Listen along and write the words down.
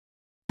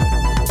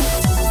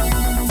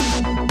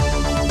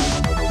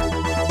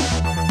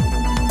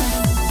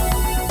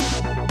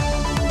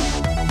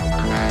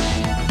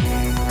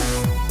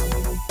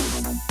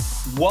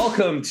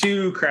Welcome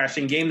to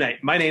Crashing Game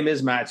Night. My name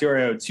is Matt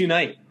Diorio.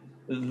 Tonight,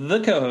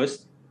 the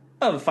co-host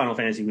of Final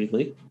Fantasy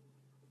Weekly,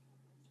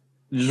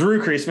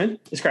 Drew Kreisman,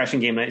 is Crashing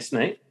Game Night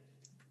tonight.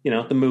 You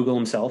know, the Moogle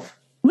himself.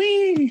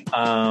 Whee!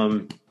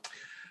 Our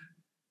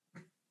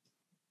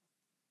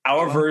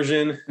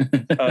version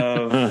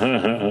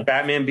of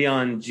Batman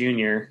Beyond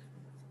Jr.,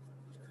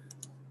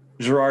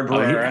 Gerard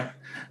Barrera.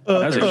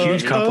 That was a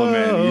huge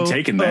compliment. You're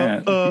taking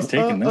that. He's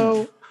taking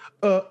that.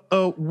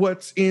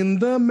 What's in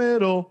the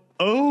middle?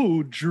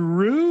 Oh,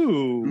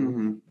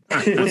 Drew.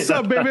 What's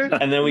up, baby?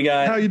 And then we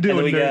got, how you doing?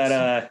 And then we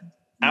nerds? got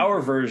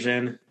our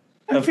version.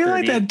 I feel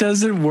like Kirby. that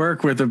doesn't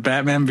work with a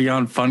Batman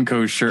Beyond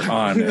Funko shirt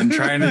on and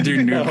trying to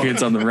do New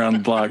Kids on the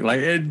Round Block.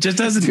 Like, it just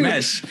doesn't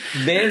mesh.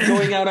 They're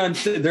going out on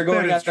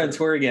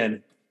tour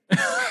again.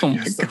 Oh my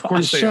Yes, God. of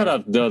course they Shut are.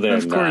 up. No, they're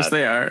Of course not.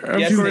 they are. Of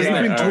Yes, course they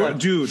they are. are.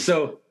 Dude,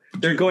 So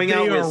they're going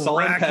out they with are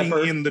salt and racking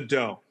pepper. in the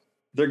dough.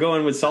 They're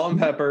going with salt and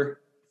pepper.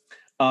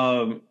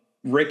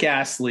 Rick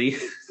Astley.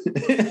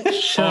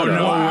 Shut Oh, up.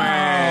 no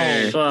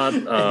way. Shut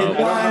And up. I don't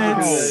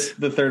know who What?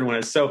 the third one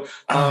is. So,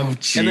 Oh, and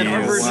then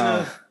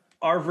jeez.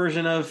 our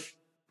version of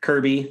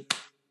Kirby,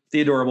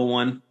 the adorable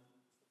one,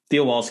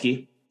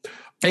 Theowalski.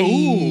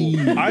 Hey.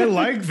 Ooh, I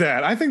like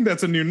that. I think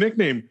that's a new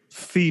nickname.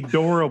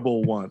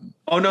 Theodorable one.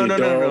 Oh no!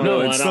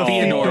 No, it's the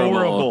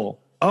Theodorable.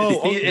 Oh,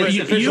 It's the- okay. it's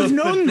You, the official you've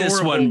known this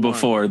Adorable one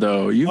before,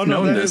 though. You've Oh, no,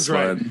 known that this is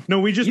right. one.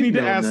 No, we just You've need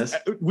to known ask.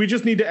 We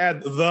just need to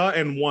add the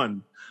and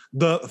one.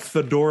 The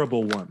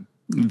Theodorable one.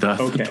 The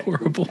Okay.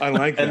 adorable. I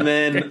like that. And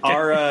then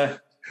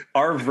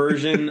our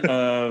version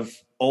of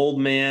old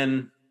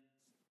man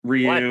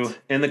Ryu What?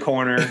 in the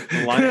corner,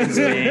 Lion's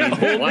Mane,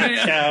 What?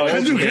 couch.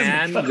 Old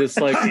man,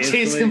 just like Jason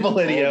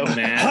instantly, Validio. old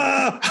man.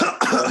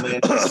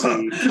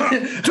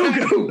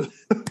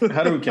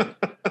 Hadouken.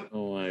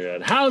 Oh my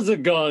God. How's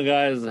it going,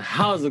 guys?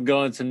 How's it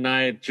going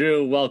tonight?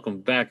 Drew, welcome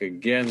back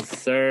again,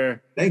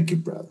 sir. Thank you,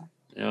 brother.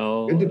 You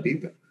know, Good to be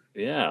back.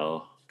 yeah,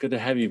 well, good to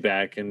have you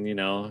back. And, you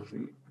know,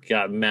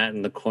 got Matt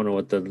in the corner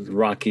with the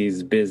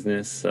Rockies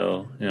business.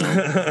 So, you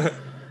know.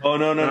 Oh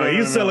no!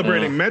 He's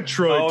celebrating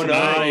Metroid Oh, no.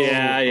 tonight. Oh,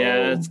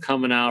 yeah, it's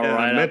coming out Yeah,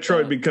 right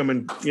Metroid up.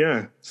 becoming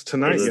it's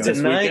tonight, Is it guys. this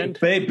Tonight, weekend?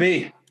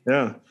 baby.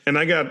 Yeah, and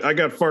I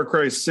got Far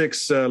Cry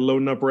 6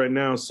 loading up right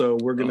now, so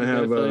we're gonna Okay,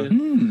 have for a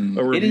you.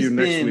 It review has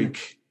next been-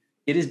 week.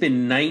 It has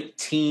been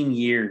 19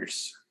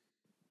 years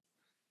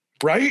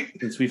Right?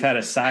 since we've had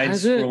a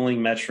side-scrolling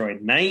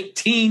Metroid.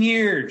 19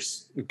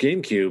 years.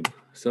 GameCube.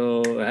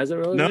 So, has it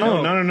really? No,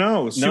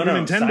 been? Super no,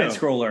 Nintendo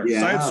side-scroller.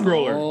 Yeah. Side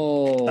scroller.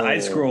 Oh.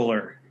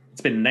 Side-scroller. It's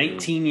been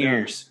 19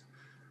 years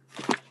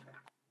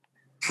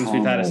since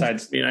we've had a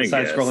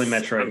side-scrolling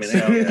Metroid. I mean, so,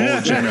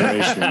 Whole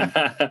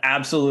generation.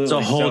 absolutely. It's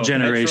a whole So,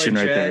 generation Metroid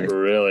right there. Dread,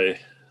 Really?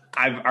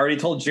 I've already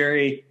told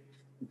Jerry,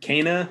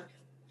 Kana,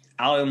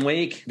 Alan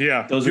Wake.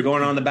 Yeah, Those are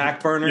going on the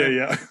back burner.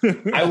 Yeah.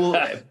 I will.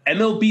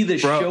 MLB The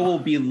Bro. Show will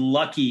be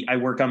lucky I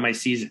work on my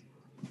season.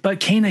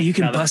 But Kana, you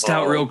can Now that- bust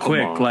out real come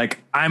quick. on. Like,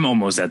 I'm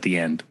almost at the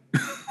end.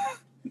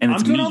 And I'm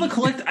it's doing me. all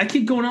the I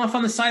keep going off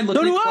on the side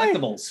looking do at I.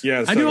 collectibles.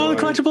 Yeah, I do all the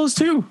collectibles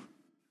too.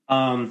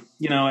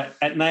 You know,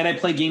 at night I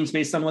play games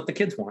based on what the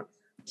kids want.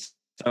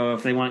 So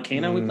if they want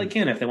Kana, we play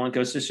Kana. If they want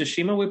Ghost of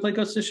Tsushima, we play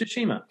Ghost of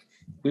Tsushima.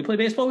 We play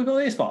baseball, we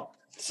play baseball.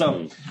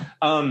 So,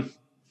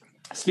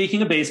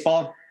 speaking of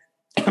baseball,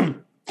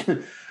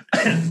 the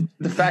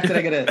fact that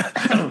I get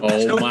a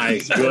Oh my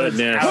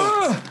goodness.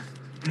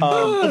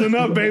 Building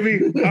up,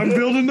 baby. I'm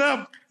building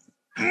up.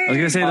 I was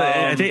gonna say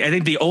that I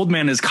think the old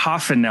man is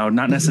coughing now,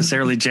 not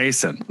necessarily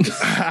Jason.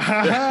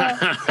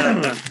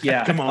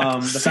 yeah. Come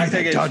on. The fact that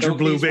I get Dodger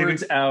blue, Blue baby.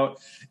 words out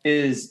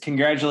is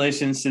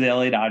congratulations to the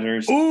LA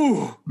Dodgers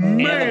Ooh, and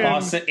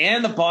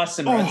man. the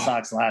Boston Red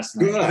Sox last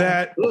night.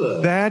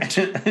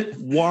 That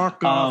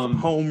walk off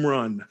home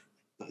run.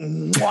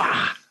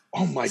 Wow.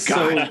 Oh my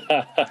God.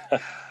 So,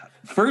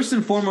 first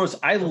and foremost,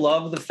 I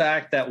love the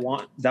fact that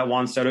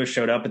Juan Soto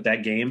showed up at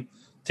that game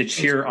to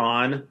cheer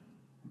on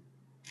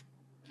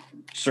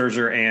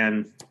Scherzer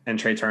and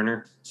Trey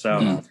Turner.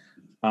 So,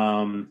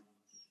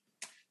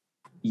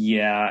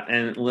 yeah,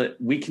 and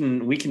we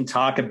can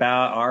talk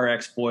about our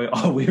ex-boy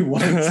all we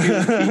want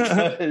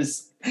to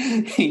because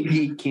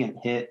he can't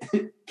hit.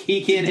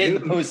 He can't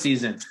hit the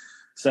postseason.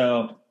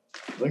 So,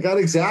 They got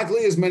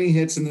exactly as many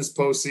hits in this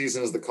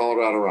postseason as the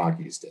Colorado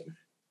Rockies did.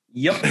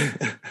 yep.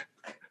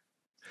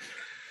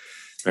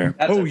 Fair.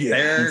 That's Oh, a yeah,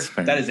 fair, that's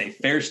fair. that is a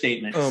fair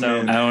statement. Oh, so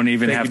man. I don't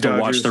even Thank have you, to watch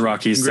Dodgers. the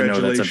Rockies to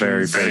know that's a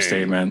very fair Congratulations.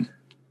 statement.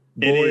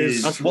 it Boys,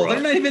 is. That's Well, rough.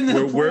 they're not even in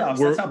the We're- playoffs.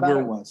 we're- That's how bad we're-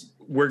 it was.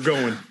 We're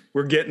going.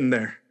 We're getting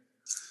there.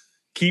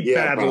 Keep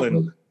Yeah,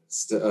 battling.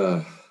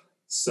 probably.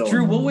 So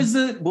Drew, what was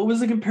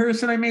the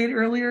comparison I made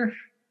earlier?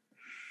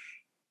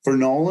 for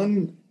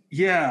Nolan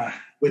Yeah.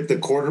 with the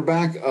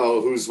quarterback?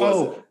 Oh, whose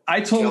was it? I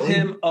told Kelly?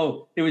 him.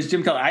 Oh, it was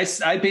Jim Kelly.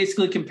 I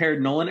basically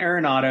compared Nolan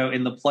Arenado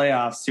in the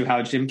playoffs to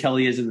how Jim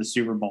Kelly is in the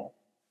Super Bowl.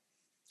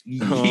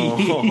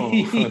 Oh,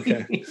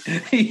 okay.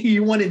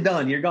 You one and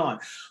done. You're gone.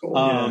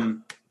 Oh,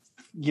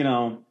 You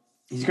know,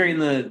 he's great in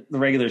the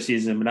regular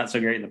season, but not so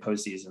great in the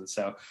postseason.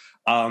 So,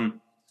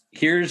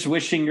 here's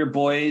wishing your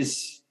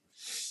boys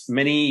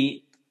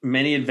many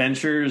many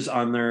adventures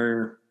on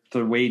their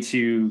way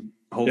to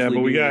hopefully. Yeah,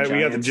 but we beating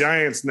got the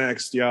Giants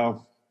next,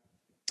 y'all.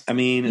 I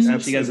mean,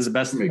 essentially, you guys are the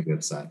best. Pretty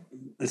good side.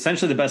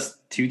 Essentially, the best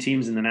two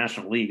teams in the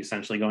National League,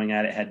 essentially going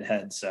at it head to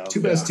head. So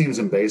Two best teams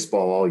in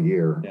baseball all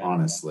year,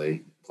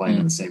 honestly, playing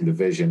in the same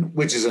division,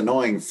 which is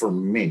annoying for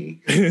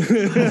me.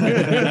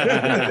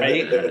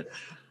 Right?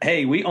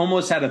 Hey, we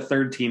almost had a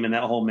third team in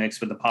that whole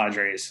mix with the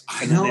Padres,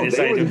 and then they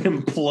decided to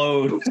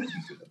implode.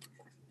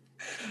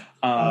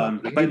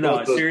 But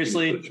no,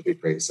 seriously, it should be a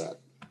great set.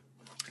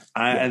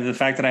 And the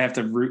fact that I have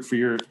to root for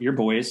your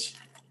boys,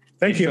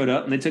 Thank they you. showed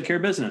up and they took care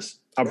of business.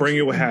 I'll bring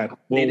you a hat.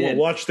 We'll did.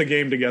 watch the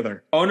game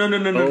together. Oh no!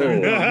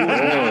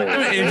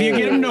 If you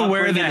get him to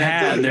wear the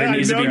hat, there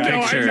needs to be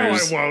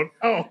pictures. I won't.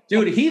 Oh,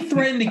 Dude, he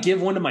threatened to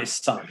give one to my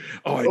son.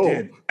 I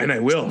did, and I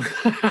will.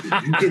 You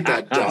get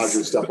that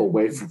Dodger stuff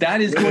away from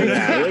That is going Look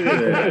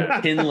at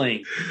that.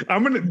 kindling.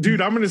 I'm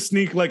gonna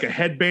sneak like a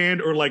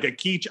headband or like a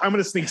key. I'm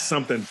gonna sneak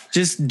something.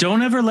 Just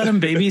don't ever let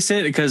him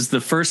babysit, because the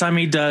first time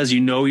he does,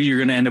 you're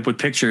going to end up with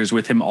pictures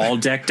with him all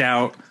decked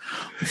out,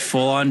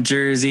 full on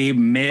jersey,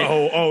 mitt. He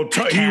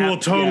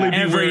will totally be wearing a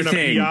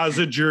everything.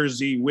 Piazza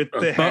jersey with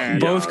the hat.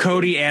 Both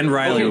Cody and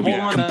Riley will be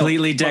Hold on,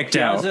 completely though. decked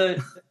out.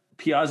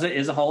 Piazza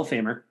is a Hall of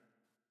Famer,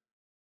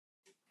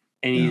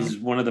 and he's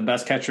one of the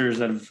best catchers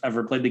that have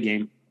ever played the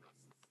game.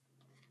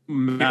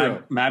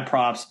 Mad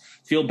props.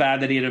 Feel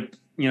bad that he had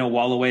to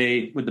wall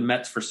away with the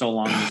Mets for so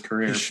long in his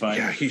career.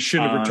 But he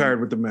should have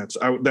retired with the Mets.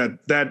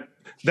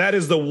 That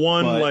is the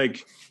one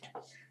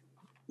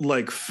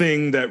like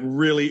thing that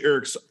really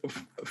irks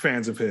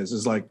fans of his,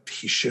 is like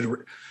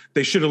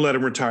they should have let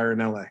him retire in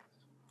LA.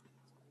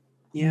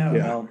 Yeah,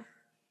 well,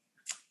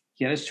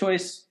 he had his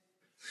choice.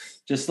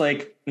 Just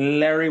like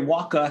Larry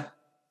Walker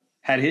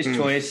had his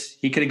choice.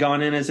 He could have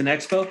gone in as an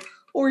Expo,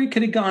 or he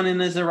could have gone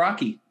in as a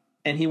Rocky,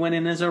 and he went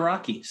in as a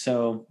Rocky.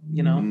 So,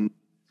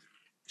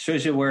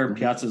 shows you where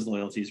Piazza's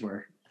loyalties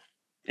were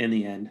in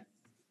the end.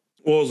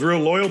 Well, his real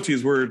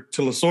loyalties were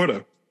to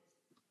Lasorda.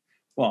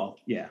 Well,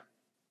 yeah.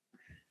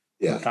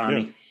 Yeah.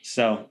 Tommy. Yeah.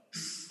 So,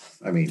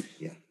 I mean,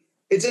 yeah.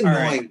 It's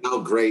annoying how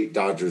great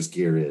Dodgers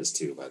gear is,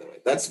 too, by the way.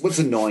 That's what's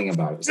annoying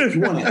about it. It's like,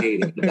 you want to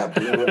hate it. That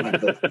blue and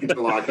the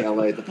interlock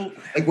LA.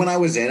 Like when I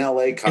was in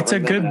LA covering It's a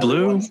good them,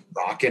 blue.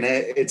 rocking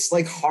it. It's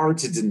like hard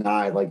to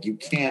deny. Like you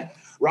can't.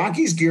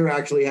 Rocky's gear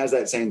actually has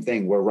that same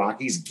thing where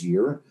Rocky's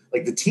gear,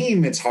 like the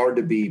team, it's hard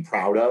to be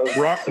proud of.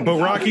 But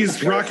Rocky's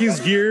gear, Rocky's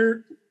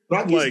gear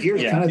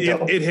is kind of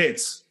dope. it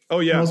hits. Oh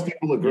yeah, Most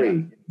people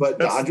agree. But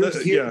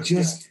Dodgers gear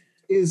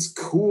is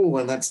cool,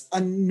 and that's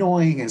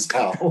annoying as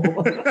hell.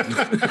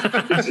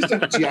 It's just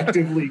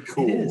objectively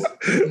cool.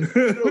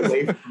 Get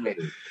away from me.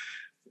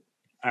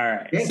 all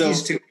right.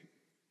 Yankees too.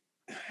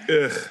 Ugh,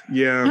 I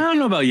yeah. don't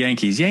know about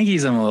Yankees.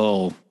 I'm a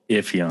little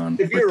iffy on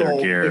If with their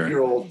you're gear.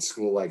 old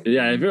school, like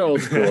Yeah, if you're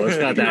old school, it's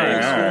not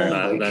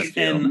that old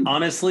school. And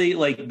honestly,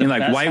 like the And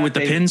like best white hat with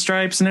the they-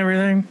 pinstripes and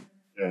everything.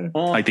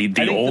 well, Like I the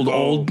think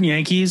old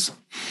Yankees.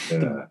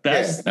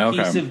 best Yeah. piece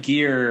Okay. of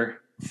gear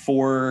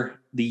for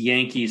the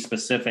Yankees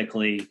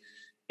specifically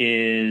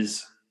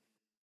is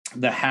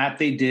the hat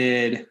they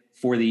did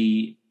for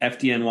the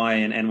FDNY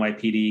and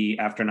NYPD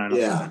after 9/11.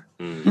 Yeah.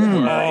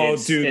 Oh,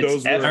 dude,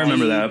 those were. I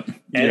remember that.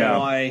 Yeah.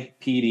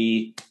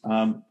 NYPD.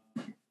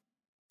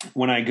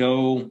 When I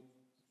go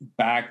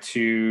back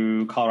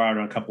to Colorado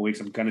in a couple weeks,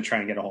 I'm going to try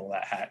and get a hold of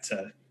that hat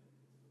to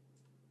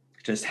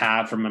just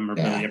have for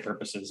memorabilia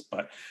purposes.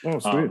 But Oh,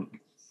 sweet.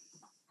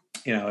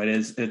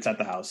 it's at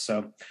the house.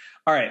 So,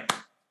 all right.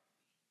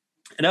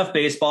 Enough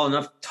baseball,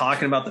 enough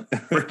talking about the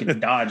freaking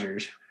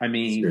Dodgers. I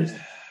mean, Seriously.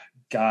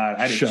 God,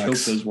 I had to choke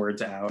Shucks. those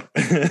words out.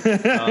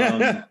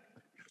 I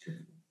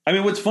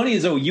mean, what's funny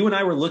is, you and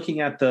I were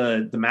looking at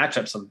the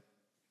matchups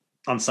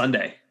on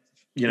Sunday,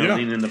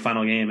 leading in the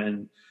final game.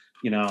 And,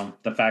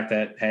 the fact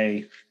that,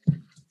 hey,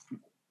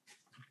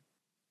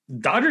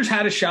 Dodgers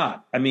had a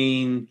shot. I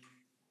mean,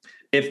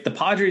 if the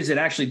Padres had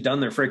actually done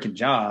their freaking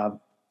job,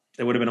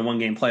 it would have been a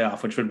 1-game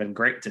playoff, which would have been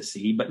great to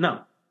see, but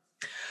no.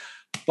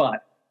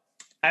 But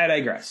I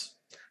digress.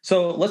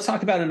 So let's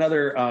talk about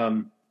another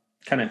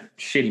kind of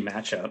shitty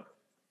matchup.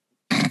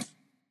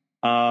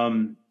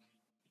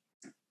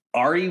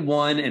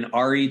 RE1 and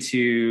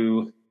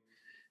RE2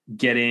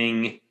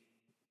 getting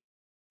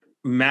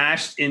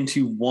mashed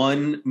into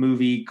one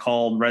movie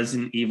called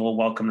Resident Evil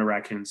Welcome to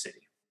Raccoon City.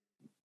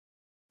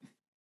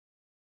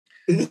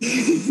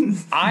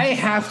 I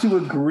have to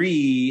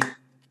agree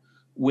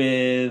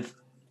with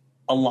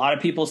a lot of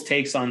people's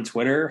takes on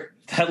Twitter.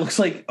 That looks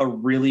like a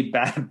really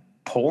bad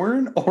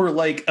porn or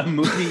like a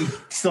movie /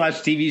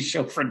 TV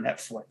show for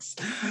Netflix.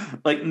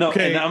 Like, no,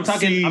 Okay, and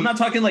I'm not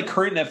talking like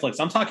current Netflix.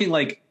 I'm talking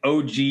like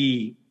OG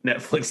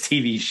Netflix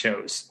TV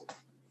shows.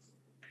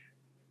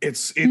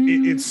 It's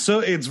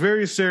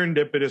very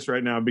serendipitous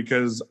right now,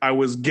 because I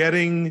was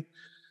getting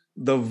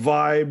the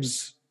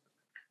vibes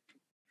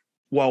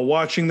while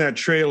watching that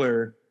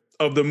trailer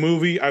of the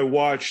movie I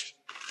watched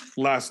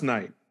last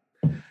night,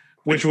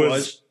 which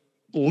was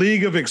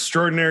League of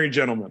Extraordinary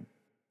Gentlemen.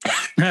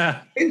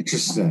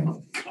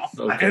 Interesting.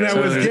 Okay. And I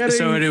was getting.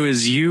 So it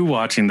was you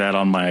watching that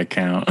on my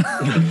account.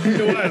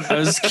 It was. I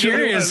was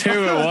curious who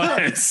it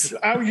was.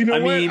 You know I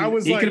what? mean, I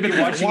was he like, could have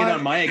been watching it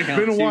on my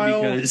account been a too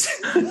while. because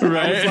I was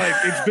Right? like,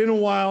 it's been a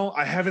while.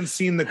 I haven't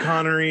seen the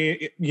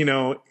Connery, in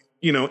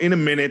a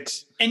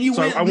minute. and you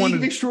So went I League wanted-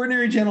 of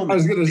Extraordinary Gentlemen. I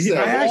was gonna say,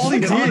 I actually All the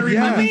did, Connery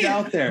yeah. movies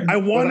out there. I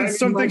wanted But I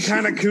something mean,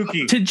 kind of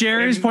kooky. To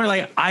Jerry's point,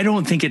 like I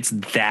don't think it's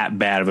that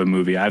bad of a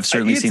movie. I've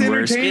certainly It's seen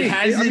worse. entertaining. It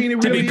has- I mean,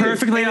 it To really be is.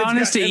 perfectly And it's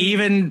honest, got- to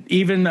even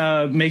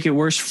make it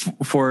worse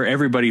for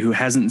everybody who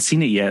hasn't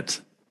seen it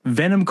yet,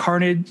 Venom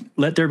Carnage,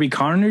 Let There Be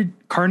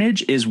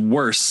Carnage is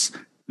worse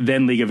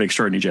than League of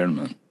Extraordinary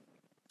Gentlemen.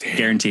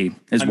 Guaranteed.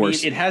 It's I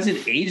worse. mean, it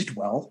hasn't aged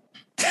well.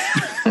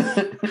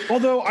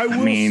 Although I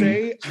will mean-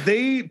 say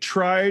they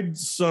tried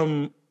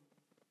some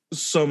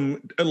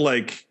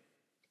like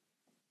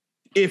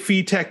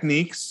iffy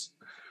techniques,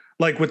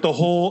 like with the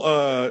whole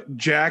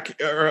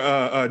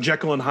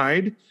Jekyll and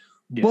Hyde,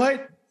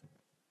 but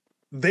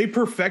they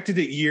perfected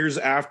it years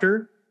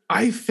after.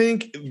 I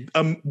think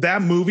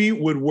that movie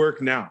would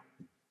work now.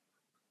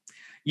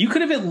 You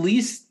could have at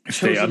least if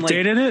they chosen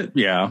updated it,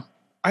 yeah.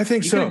 I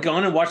think you could so. have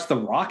gone and watched The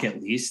Rock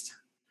at least.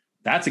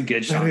 That's a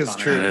good shot. That is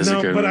Connery. true. That is a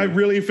No, good but one. I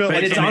really felt But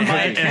like it's And on it,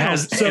 my it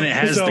has, So- and it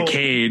has so- the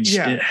cage.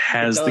 yeah. It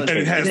has It the does. and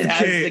it cage. has It the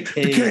has cage.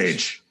 the The cage.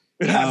 cage.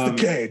 It has the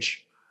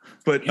cage.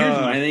 But Here's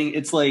my thing.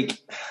 It's like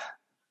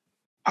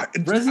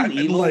Resident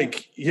Evil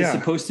is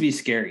supposed to be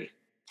scary.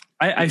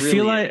 I It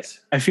feel really like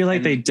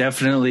is. they And-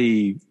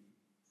 definitely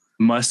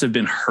must have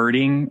been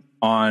hurting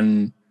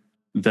on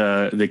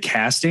the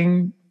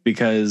casting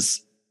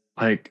because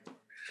like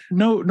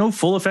no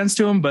full offense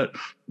to him, but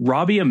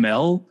Robbie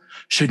Amell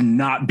should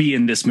not be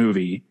in this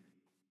movie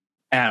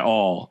at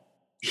all.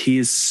 He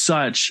is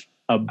such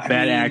a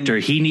bad mean- actor.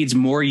 He needs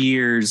more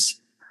years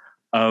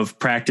of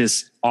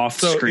practice off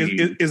So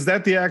screen. is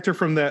that the actor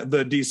from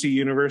the DC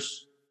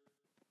universe?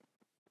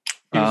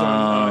 He was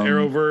on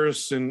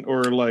Arrowverse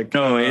or like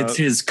no, it's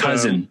his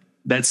cousin.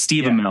 That's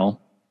Steve Amell.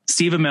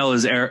 Steve Amell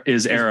is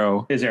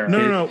Arrow. Is Arrow?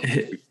 No.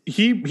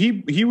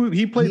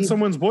 He played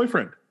someone's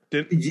boyfriend.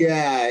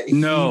 yeah. he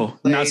No,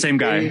 not played same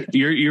guy. a-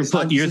 You're it's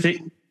not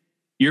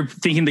you're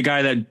thinking the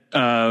guy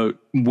that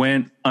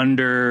went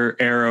under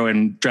Arrow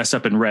and dressed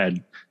up in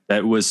red.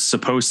 That was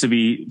supposed to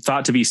be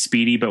thought to be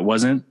Speedy, but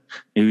wasn't.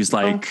 He was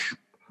like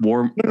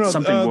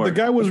something war. the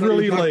guy was I thought you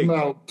really were talking like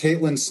about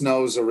Caitlin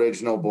Snow's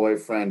original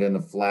boyfriend in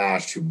The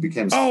Flash, who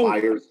became Oh.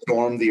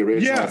 Firestorm, the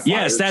original. Yeah.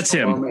 Yes, that's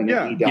him. Firestorm, and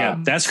Yeah. he died. Yeah,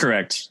 that's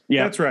correct.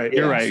 Yeah, that's right.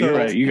 You're Yeah, right. so- You're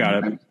right. You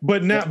got it.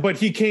 But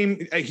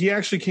he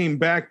actually came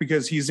back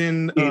because he was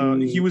in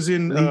League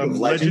of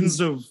Legends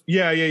of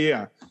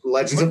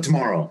Legends of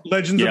Tomorrow.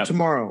 Legends Yeah. of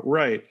Tomorrow,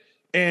 right?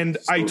 And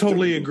I So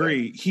totally good.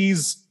 agree.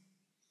 He's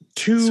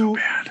too So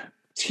bad.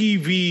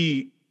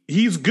 TV.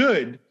 He's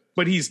good,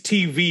 but he's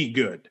TV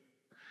good.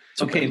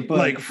 Okay, but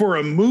Like for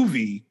a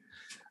movie,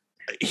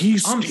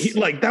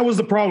 that was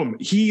the problem.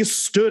 He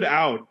stood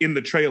out in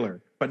the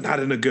trailer, but not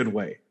in a good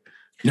way.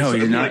 No,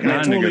 you're not I in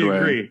a totally good way.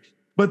 agree.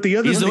 But the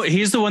other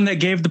He's the one that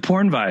gave the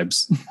porn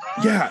vibes.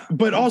 yeah,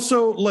 but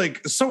also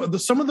like some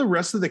of the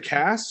rest of the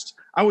cast,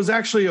 I was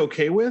actually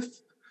okay with.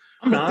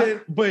 I'm not.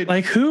 But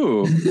Like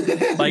who?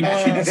 Like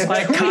Kaya?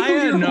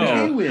 You're okay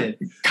No. with.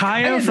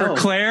 Kaya for know.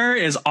 Claire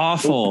is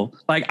awful.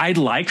 Like I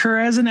like her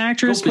as an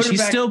actress, Go put but her she's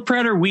back- still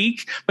predator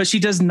weak. But she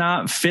does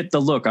not fit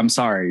the look. I'm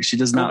sorry, she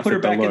does Go not put her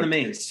fit the back look. in the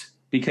maze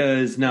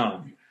because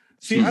no.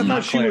 see, She's I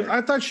not thought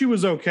Claire. she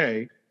was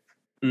okay.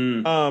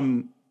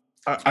 Mm.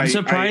 I'm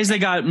surprised they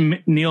got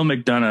Neil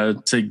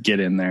McDonough to get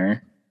in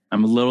there.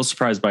 I'm a little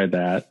surprised by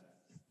that.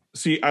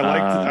 See,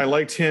 I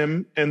liked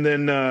him, and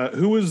then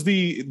who was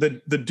the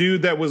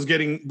dude that was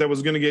going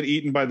to get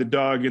eaten by the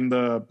dog in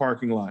the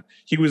parking lot?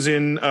 He was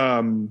in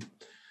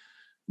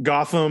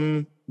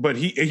Gotham, but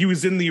he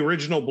was in the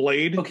original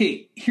Blade.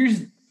 Okay,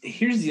 here's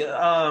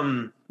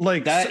the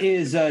Like that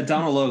is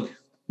Donald Logue.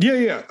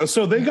 yeah.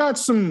 So they got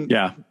some.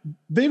 Yeah,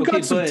 They've Okay,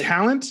 got some but-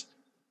 talent,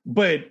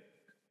 but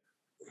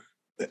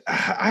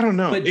I don't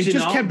know. But It just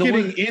Janelle- kept the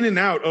getting one- in and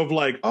out of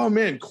like, oh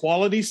man,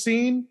 quality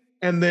scene,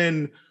 and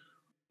then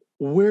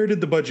where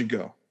did the budget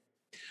go?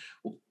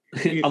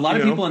 A lot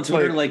of you know, people on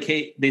Twitter like- like,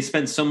 hey, they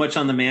spent so much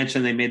on the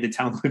mansion, they made the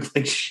town look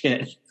like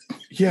shit.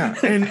 Yeah,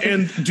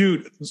 and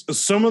dude,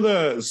 some of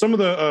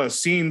the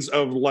scenes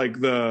of like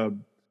the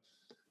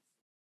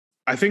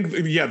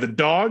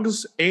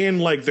dogs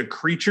and like the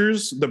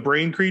creatures, the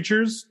brain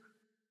creatures.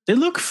 they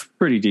look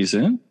pretty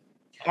decent.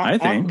 I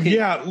think.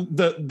 Yeah,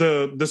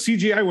 the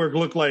CGI work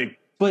looked like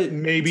But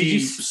maybe did you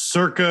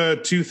circa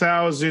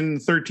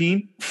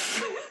 2013.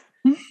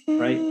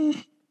 right?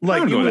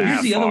 Like I don't go it was- that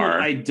Here's the other far.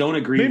 one I don't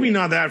agree maybe with.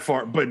 not that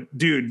far, but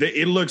dude,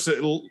 it looks a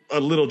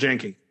little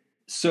janky.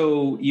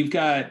 So you've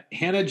got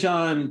Hannah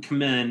John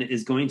Kamen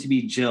is going to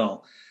be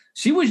Jill.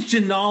 She was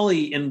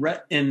Janali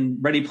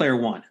in Ready Player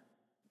One,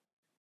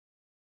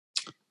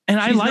 And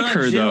I She's like not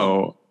her Jill.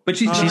 though. but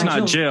she's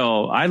Not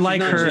Jill. I like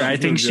not her. Jill. I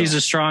think She's she's Jill.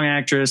 a strong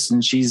actress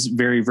and she's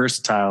very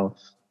versatile.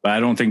 But I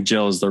don't think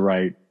Jill is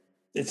the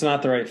It's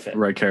not the right fit.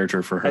 right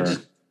character for I her.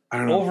 just I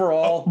don't know.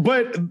 overall,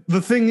 But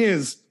the thing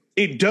is,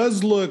 it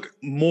does look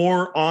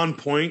more on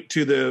point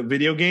to the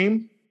video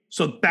game.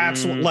 So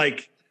that's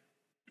like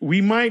we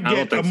might I don't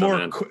get a think so, more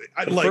man.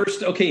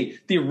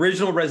 The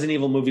original Resident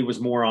Evil movie was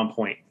more on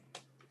point.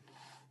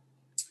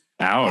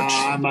 Ouch!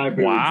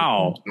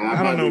 Wow,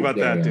 I don't know about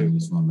that, dude.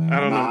 I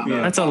don't know.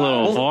 Yeah. that's a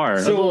little far.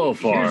 That's a little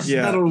far.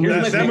 Yeah,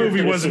 Here's my that movie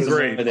favorite wasn't criticism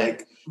great. of it.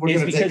 Like we're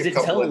Is going to because take a it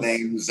couple of tells-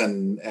 names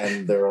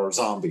and there are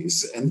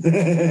zombies, and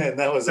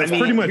that was. That's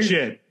pretty much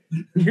it.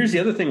 Here's the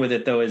other thing with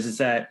it, though, is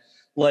that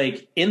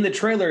like in the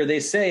trailer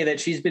they say that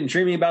she's been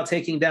dreaming about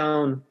taking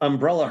down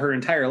Umbrella her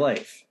entire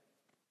life.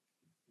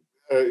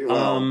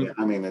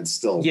 I mean, it's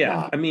still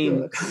not I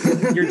mean,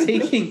 good. you're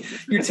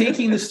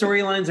taking the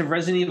storylines of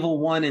Resident Evil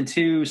 1 and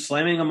 2,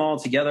 slamming them all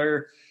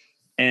together,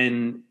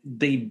 and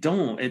they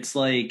don't. It's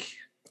like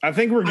I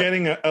think we're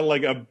getting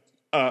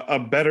a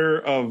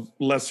better of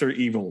lesser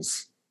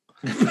evils.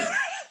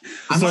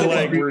 I So, might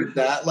like, agree we're- with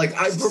that. Like,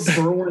 I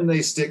prefer when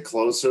they stick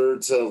closer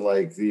to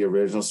like the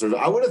original story.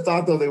 I would have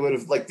thought though they would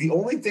have like the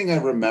only thing I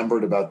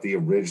remembered about the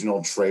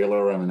original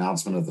trailer and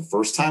announcement of the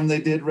first time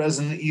they did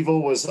Resident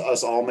Evil was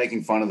us all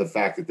making fun of the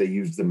fact that they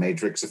used the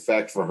Matrix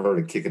effect for her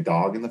to kick a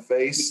dog in the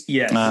face.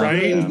 yes,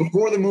 Right? It was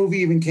before the movie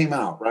even came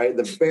out, right?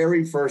 The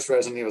very first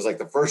Resident Evil was like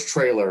the first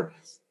trailer,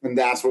 and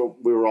that's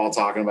what we were all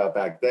talking about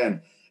back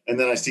then. And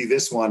then I see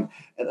this one,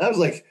 and I was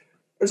like,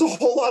 there's a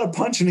whole lot of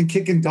punching and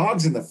kicking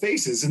dogs in the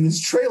faces in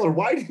this trailer.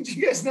 Why didn't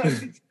you guys not?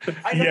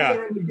 I know Yeah.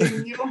 they're in the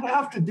game. You don't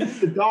have to do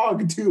the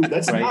dog too.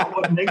 That's Right. not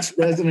what makes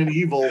Resident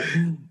Evil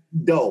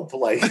dope.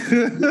 Like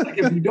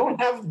if you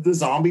don't have the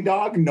zombie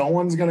dog, no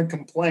one's going to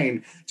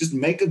complain. Just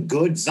make a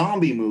good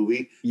zombie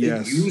movie that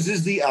Yes.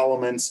 uses the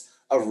elements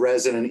of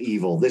Resident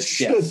Evil. This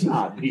should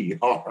not be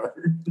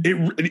hard.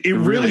 It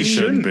really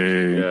shouldn't. be.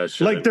 Yeah,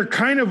 sure. Like they're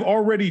kind of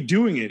already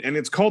doing it, and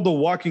it's called The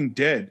Walking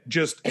Dead.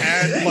 Just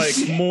add like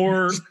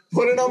more.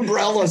 Put an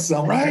umbrella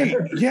somewhere. Right?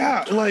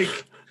 Yeah. Like,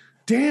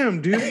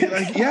 damn, dude.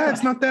 Like, yeah,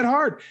 it's not that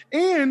hard.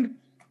 And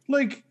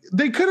like,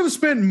 they could have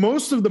spent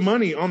most of the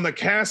money on the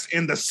cast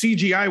and the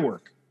CGI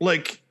work.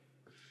 Like,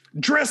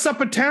 dress up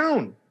a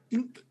town.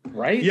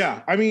 right?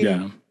 Yeah. I mean,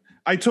 Yeah.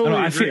 I totally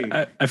I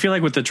agree. feel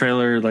like with the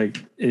trailer,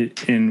 like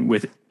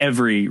with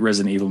every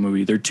Resident Evil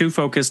movie, they're too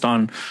focused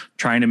on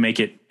trying to make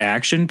it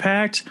action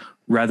packed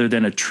rather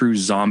than a true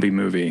zombie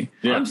movie.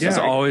 Yeah. It's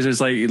always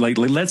just like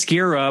let's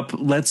gear up,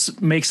 let's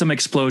make some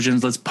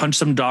explosions, let's punch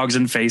some dogs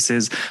in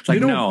faces. Like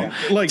They don't- no,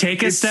 like,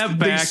 take a it's- step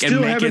they back still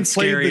and make haven't it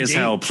scary played the as game.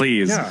 hell,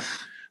 please. Yeah.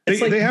 It's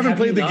like, They haven't have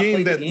played you the not game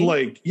played the that game?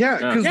 like,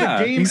 because Yeah,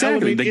 the game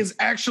exactly. element is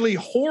actually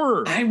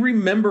horror. I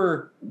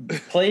remember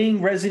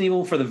playing Resident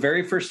Evil for the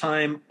very first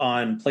time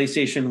on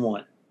PlayStation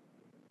 1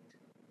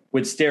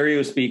 with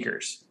stereo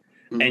speakers.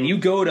 And you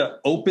go to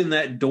open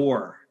that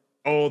door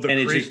Oh, the and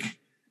it creek. just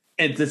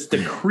and it's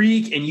the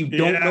creak and you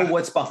don't Yeah. know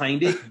what's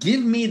behind it.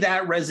 Give me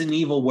that Resident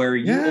Evil where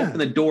you Yeah. open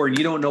the door and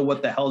you don't know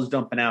what the hell is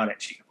dumping out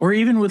at you. Or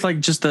even with like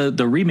just the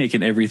remake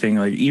and everything,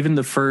 like even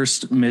the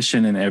first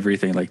mission and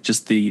everything, like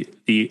just the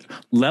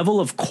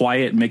level of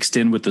quiet mixed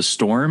in with the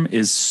storm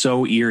is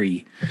so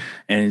eerie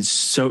and it's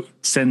so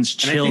sends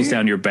chills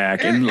down your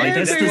back. And like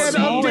that's they the had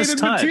smallest updated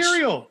touch.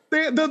 material.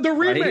 The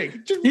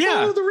remake. Just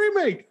Yeah. follow the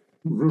remake.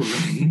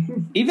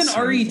 Even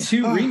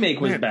RE2 remake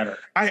was man. better.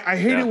 I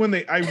hate it when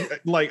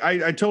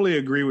I totally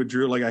agree with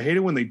Drew. Like I hate it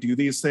when they do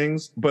these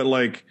things, but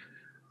like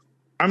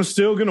I'm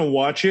still gonna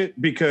watch it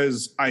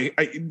because it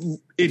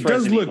does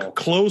Resident look Evil.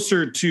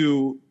 closer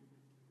to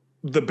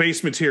the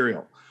base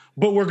material.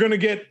 But we're gonna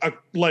get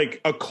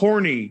a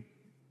corny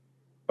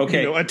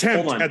Okay.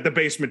 attempt hold on. at the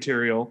base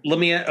material. But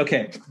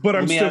But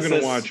I'm still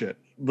gonna watch it.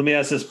 Let me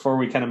ask this before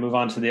we kind of move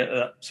on to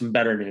the some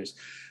better news.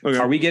 Okay.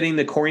 Are we getting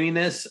the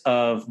corniness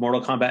of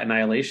Mortal Kombat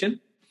Annihilation?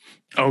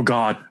 Oh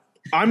God.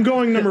 I'm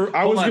going I Hold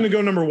was on. gonna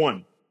go number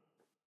 1.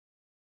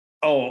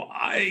 Oh,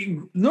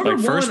 number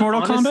Like first one,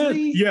 Mortal Kombat?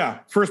 honestly, Yeah,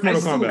 first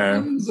Mortal I still-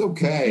 Kombat. It's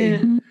okay.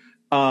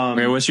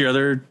 Okay, what's your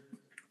other The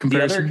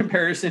comparison? other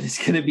comparison is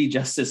going to be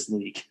Justice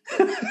League.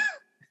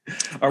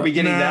 Are we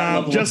getting that Nah,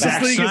 level Justice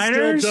of League is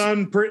Snyder's? still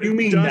done pretty You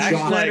mean done Zack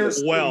like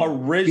Snyder's well.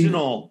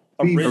 original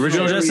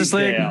Original Justice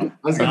League? Yeah. I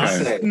was gonna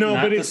Okay. say. No,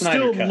 Not but the it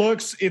Snyder still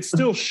cut. it's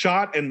still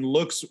shot and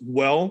looks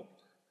well.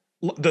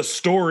 The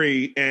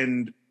story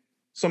and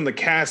some of the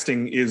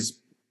casting is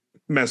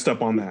messed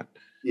up on that.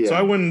 Yeah. So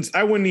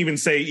I wouldn't even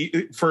say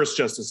first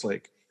Justice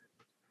League.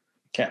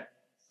 Okay.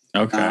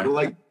 Okay.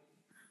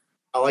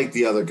 I like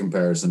the other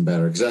comparison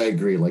better because I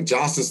agree. Like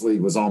Justice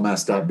League was all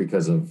messed up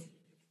because of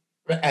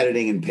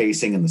editing and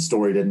pacing, and the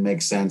story didn't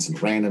make sense,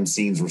 and random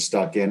scenes were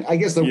stuck in. I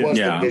guess there was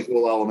Yeah. the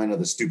visual element of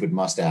the stupid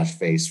mustache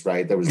face,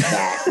 right? There was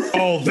that.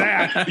 Oh,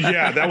 that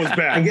that was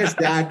bad. I guess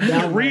that the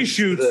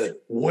reshoots the-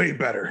 way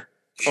better.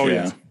 Oh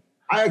yeah,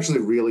 I actually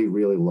really,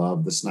 really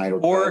love the Snyder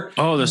cut.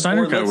 Oh, the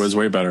Snyder Or cut let's- was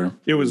way better.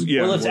 it was.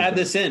 Yeah, Or it let's was add better.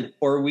 this in.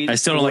 Or we I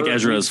still don't like or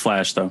Ezra's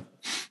Flash though.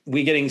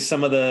 We getting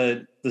some of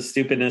the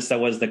stupidness that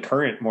was the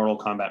current Mortal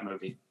Kombat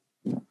movie.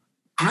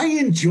 I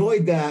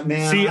enjoyed that,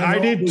 man. See, I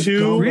know did it was too.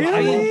 dumb, but I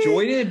I love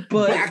enjoyed it,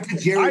 but back to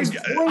Jerry's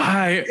point.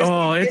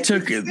 it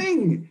took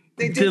Thing.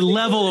 the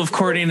level of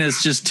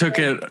corniness just took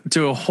it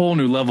to a whole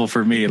new level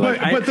for me.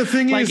 But the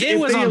thing is, it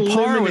was on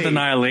par with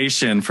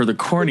Annihilation for the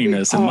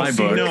corniness in my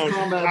book. No,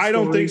 I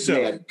don't think so.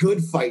 They had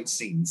good fight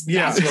scenes.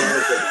 Yeah.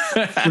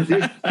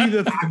 The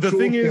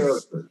thing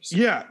is,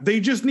 characters. they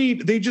just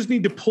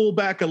need to pull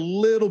back a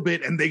little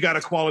bit, and they got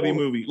a quality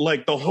movie.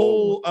 Like the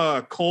whole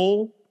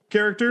Cole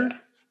character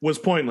was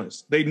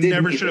pointless. They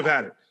never should have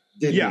had it.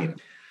 Didn't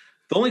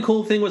The only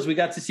cool thing was we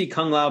got to see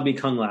Kung Lao be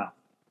Kung Lao.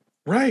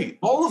 Right.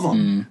 all of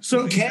them.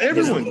 So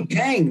everyone,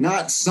 Kang,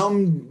 not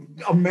some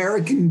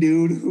American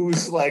dude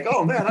who's like,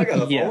 oh man, I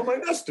gotta follow my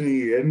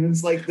destiny. And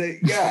it's like,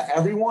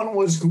 everyone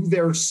was who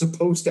they're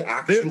supposed to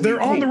actually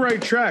they're on be. the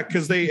right track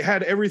because they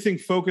had everything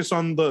focused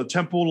on the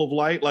Temple of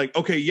Light. Like,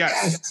 okay,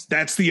 yes,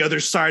 that's the other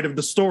side of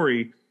the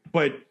story.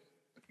 But,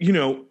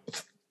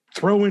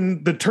 throw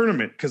in the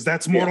tournament because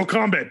that's Mortal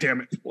Kombat,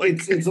 damn it.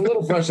 Like, It's a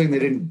little frustrating they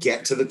didn't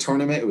get to the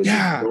tournament. It was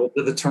just built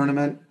to the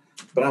tournament.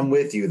 But I'm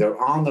with you.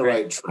 They're on the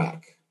right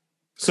track.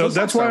 so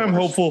that's why Star I'm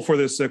Wars. hopeful for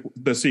the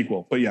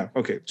sequel. But Star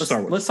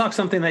Wars. Let's talk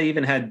something that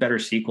even had better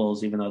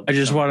sequels, even though I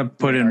just want to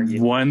put in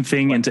one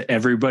thing into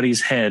everybody's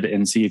head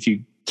and see if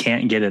you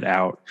can't get it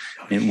out.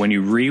 And when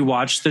you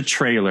rewatch the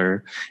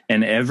trailer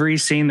and every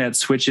scene that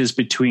switches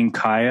between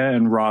Kaya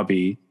and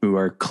Robbie, who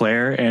are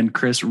Claire and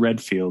Chris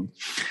Redfield,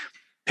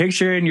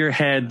 picture in your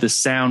head the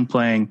sound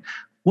playing,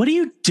 "What are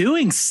you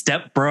doing,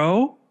 step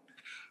bro?"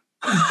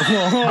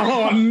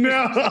 Oh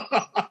no!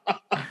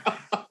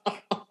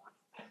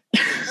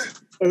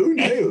 Who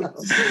knew?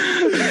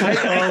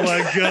 Oh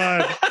my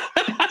god!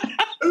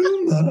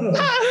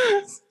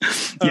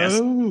 Yes.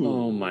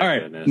 Oh my All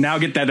right, goodness. now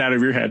get that out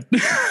of your head.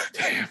 Never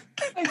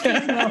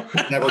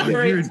All did.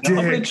 right, You're I'm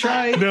gonna dead.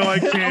 try. No, I I'm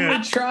gonna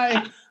can't.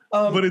 try.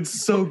 But it's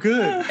so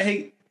good.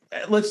 Hey,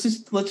 let's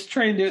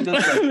try and do it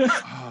this way.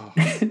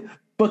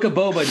 Book of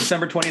Boba,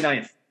 December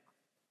 29th.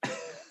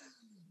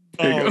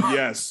 Oh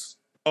yes.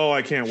 Oh,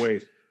 I can't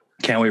wait.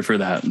 Can't wait for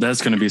that.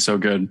 That's going to be so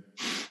good.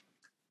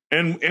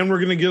 And we're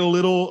gonna get a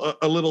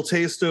little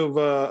taste of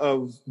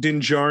Din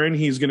Djarin.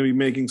 He's gonna be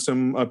making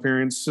some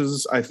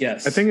appearances. I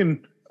think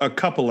in a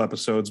couple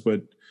episodes,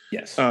 but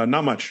Yes.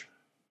 not much.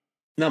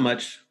 Not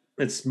much.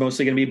 It's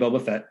mostly going to be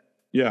Boba Fett.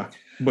 Yeah,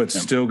 but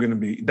still gonna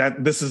be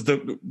that. This is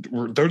the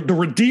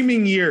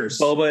redeeming years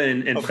Boba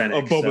and of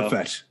Fennec. Boba so,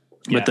 Fett.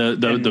 But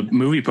the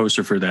movie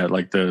poster for that,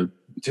 like dude.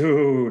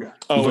 looks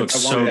I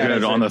so want that good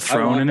as on the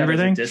throne and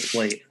everything.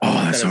 Display. Oh,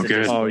 that's so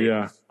good. Oh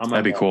yeah.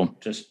 That'd be cool.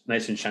 Just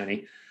nice and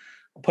shiny.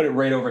 I'll put it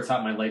right over top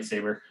of my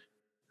lightsaber.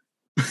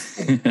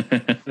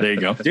 There you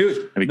go.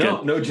 Dude, That'd be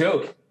good. no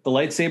joke. The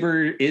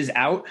lightsaber is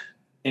out,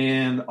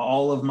 and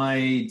all of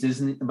my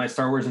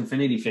Star Wars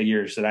Infinity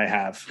figures that I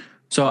have.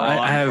 So are I in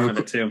front have of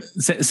it too.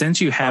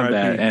 since you have RIP,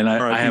 that, and I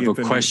RIP have a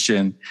Infinity.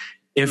 question.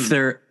 If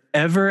there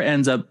ever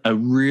ends up a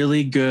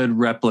really good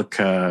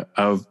replica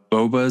of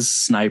Boba's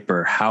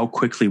sniper, how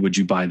quickly would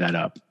you buy that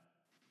up?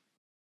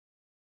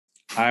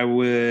 I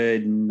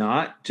would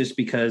not, just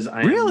because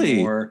I'm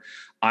Really?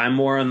 I'm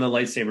more on the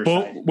lightsaber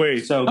side.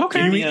 Wait. So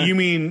Okay. You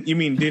mean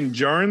Din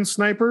Djarin's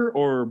sniper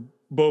or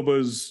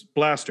Boba's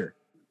blaster?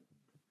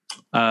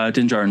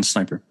 Din Djarin's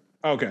sniper.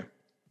 Okay.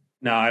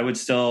 No, I would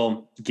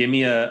still give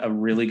me a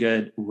really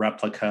good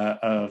replica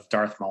of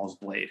Darth Maul's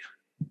blade.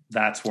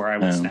 That's where I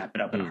would snap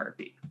it up in a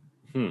heartbeat.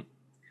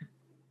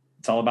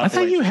 It's all about. I the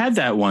thought you lightsaber. had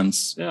that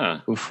once Yeah.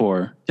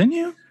 before, didn't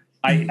you?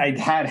 I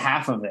had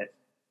half of it.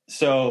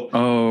 So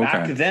Oh,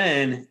 back okay.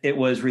 then it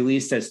was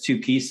released as 2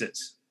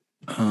 pieces.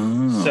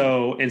 Oh.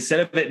 So instead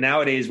of it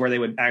nowadays where they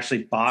would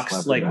actually box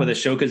Slap it like down. with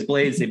Ashoka's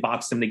blades, they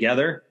boxed them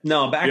together.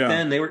 No, back Yeah.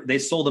 then they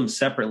sold them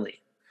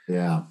separately.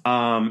 Yeah.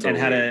 And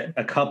had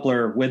a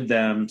coupler with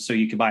them so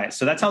you could buy it.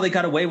 So that's how they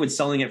got away with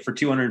selling it for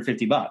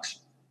 $250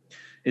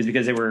 is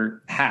because they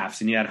were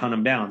halves and you had to hunt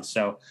them down.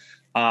 So,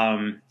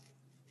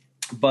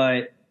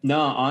 but no,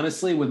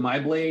 honestly, with my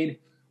blade,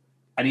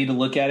 I need to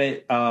look at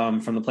it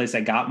from the place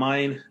I got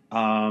mine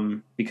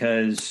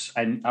because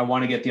I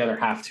want to get the other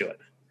half to it.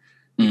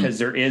 Because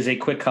there is a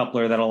quick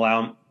coupler that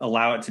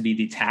allow it to be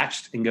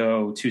detached and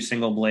go 2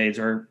 single blades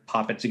or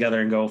pop it together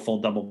and go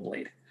full double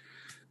blade.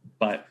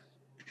 But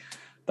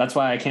that's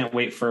why I can't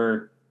wait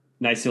for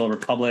Knights of the Old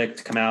Republic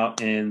to come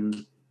out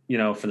and,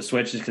 for the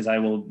Switch, is because I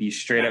will be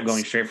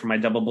going straight for my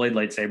double blade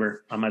lightsaber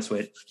on my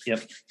Switch.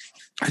 Yep.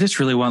 I just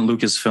really want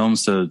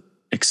Lucasfilms to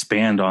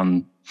expand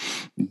on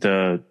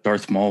the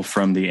Darth Maul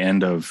from the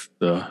end of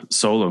the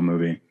Solo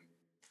movie.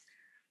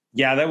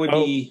 Yeah, that would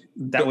be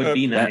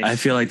nice. I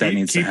feel like that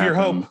needs to Keep happen. your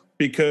hope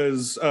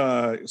because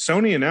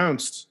Sony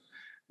announced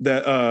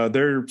that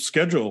their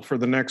schedule for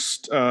the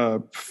next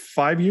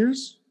 5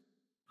 years.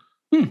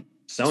 Sony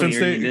since or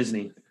they-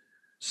 Disney.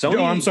 Sony.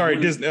 Oh, I'm sorry,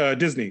 when-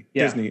 Disney.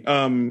 Yeah. Disney.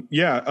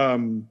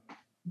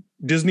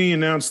 Disney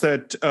announced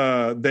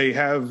that they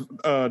have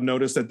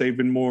noticed that they've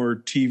been more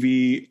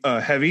TV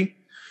heavy,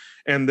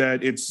 and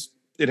that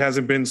it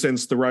hasn't been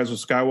since The Rise of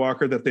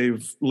Skywalker that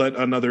they've let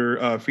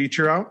another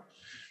feature out.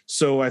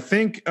 So I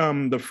think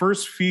the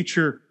first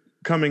feature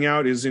coming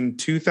out is in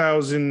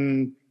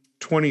 2000.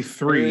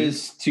 2023.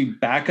 Is to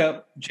back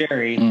up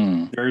Jerry.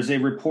 There's a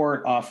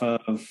report off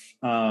of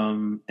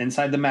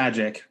Inside the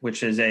Magic,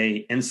 which is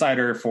a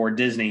insider for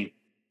Disney.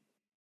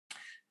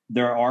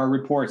 There are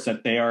reports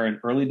that they are in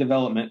early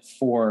development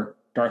for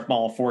Darth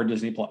Maul for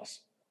Disney Plus.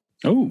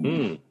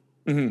 Oh,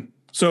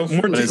 So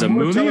more but is a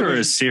more movie or a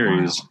television-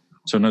 series?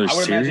 So another I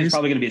would imagine it's series.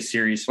 probably going to be a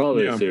series.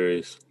 Probably Yeah. a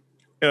series.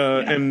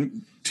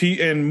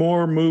 and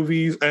more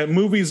movies.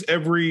 Movies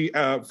every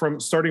from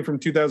starting from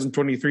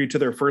 2023 to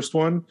their first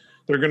one.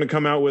 They're going to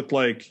come out with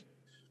like,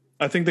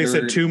 I think they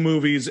said 2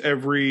 movies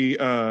every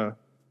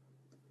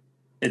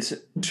It's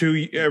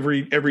every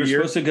they're year.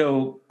 supposed to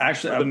go.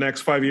 Actually, The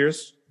next 5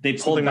 years. they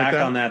pulled something like back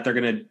that? on that. They're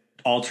going to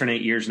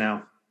alternate years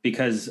now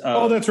because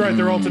Oh, that's right.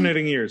 They're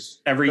alternating years.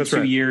 every That's 2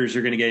 right. years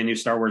you're going to get a new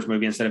Star Wars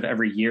movie instead of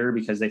every year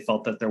because they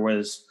felt that there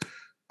was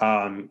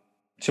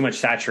too much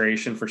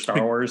saturation for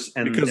Star Wars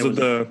and because of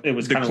the it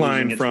was kind of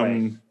decline losing its way.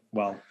 from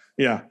Well,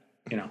 yeah,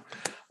 you know,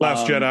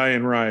 Last Jedi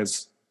and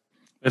Rise.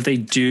 If they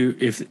do,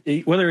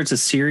 whether it's a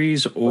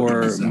series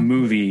or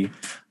movie,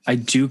 I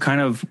do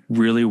kind of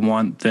really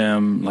want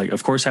them, like,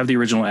 of course, have the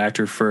original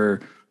actor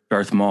for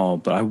Darth Maul,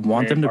 but I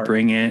want them to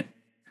bring in,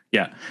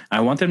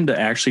 I want them to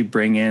actually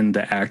bring in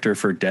the actor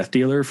for Death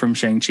Dealer from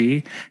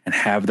Shang-Chi and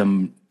have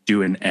them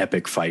do an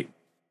epic fight.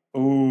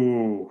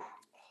 ooh,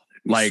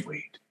 Like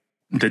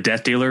the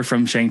Death Dealer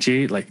from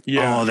Shang-Chi, like,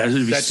 Yeah, that would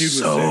be that dude was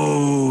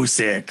so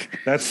sick.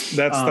 That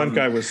stunt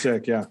guy was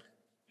sick. Yeah.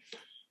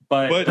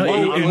 but No,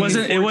 No, I'm it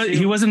wasn't. looking forward to-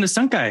 He wasn't a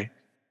stunt guy.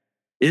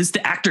 It's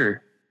the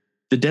actor.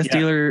 The Death Yeah.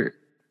 Dealer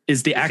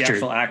is the the actor.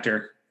 actual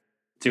actor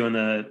doing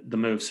the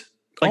moves.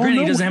 Like, Oh, granted,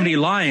 no he doesn't have way. any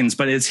lines,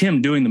 but it's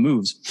him doing the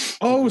moves.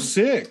 Oh,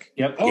 sick.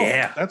 Yep. Oh,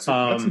 Yeah. That's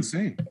Um,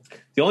 insane.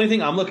 The only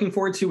thing I'm looking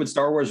forward to with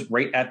Star Wars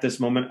right at this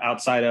moment,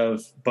 outside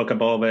of Book of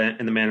Boba Fett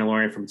and The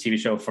Mandalorian from a TV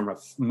show, from a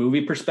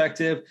movie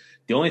perspective,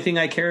 the only thing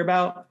I care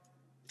about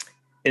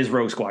is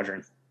Rogue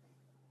Squadron.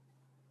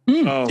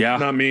 Oh, yeah.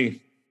 not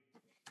me.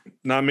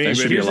 Not me. That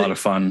should baby. be a lot of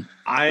fun.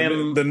 I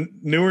am The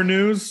newer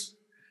news.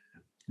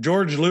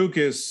 George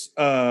Lucas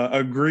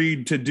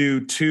agreed to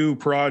do 2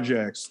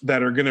 projects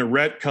that are going to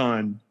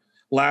retcon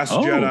Last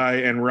Oh.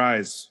 Jedi and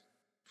Rise,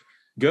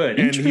 good.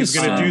 and he's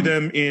going to do Interesting.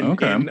 them in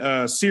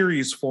Okay.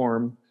 series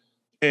form.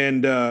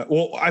 And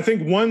I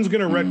think one's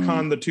going to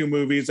retcon the 2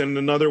 movies, and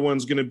another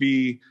one's going to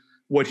be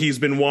what he's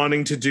been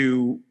wanting to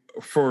do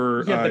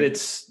for Yeah, but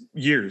it's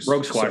years.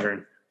 Rogue So,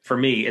 Squadron. For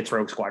me, it's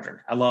Rogue Squadron.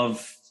 I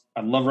love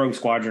Rogue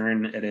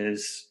Squadron. It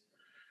is,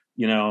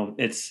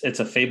 it's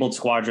a fabled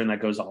squadron that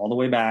goes all the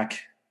way back,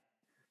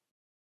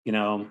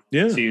 yeah.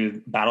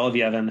 to Battle of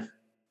Yavin,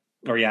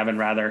 or Yavin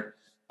rather.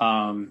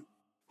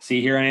 See,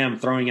 here I am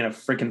throwing in a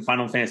freaking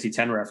Final Fantasy X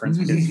reference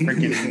because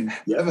freaking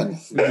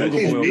Yevon.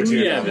 Google Boy over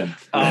here.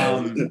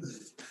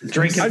 Yevon.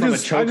 Drinking I from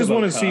just a want to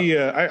chocobo see.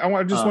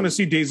 I just want Um, to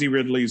see Daisy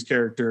Ridley's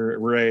character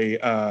Rey,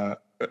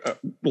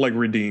 like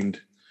redeemed.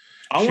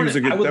 cup.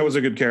 That was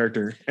a good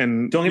character.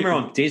 And Don't get me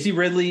wrong, Daisy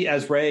Ridley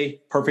as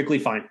Rey, perfectly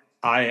fine.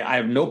 I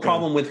have no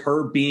problem with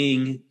her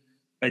being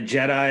a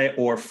Jedi,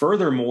 or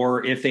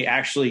furthermore, if they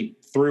actually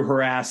threw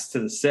her ass to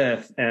the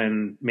Sith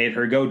and made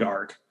her go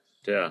dark.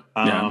 Yeah.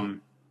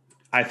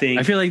 I think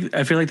I feel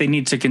like they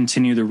need to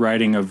continue the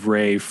writing of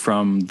Rey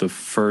from the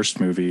first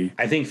movie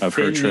I think of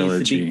Finn her needs to be-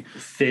 trilogy,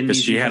 Finn because needs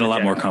to she had become a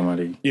lot more Jedi.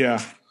 comedy.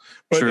 Yeah,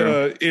 but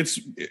True.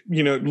 it's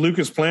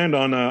Lucas planned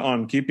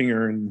on keeping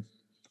her, and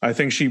I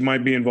think she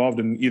might be involved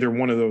in either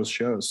one of those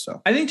shows.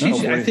 So I think she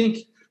should,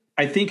 Hopefully.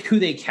 I think who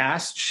they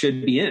cast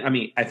should be in. I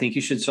mean, I think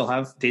you should still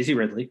have Daisy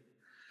Ridley.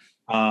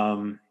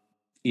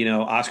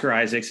 Oscar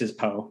Isaacs is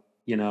Poe.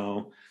 You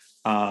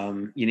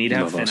need to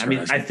have Love Finn. Oscar I mean,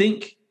 Isaac. I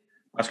think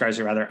Oscar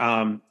Isaac rather.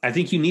 I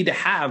think you need to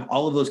have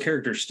all of those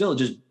characters still.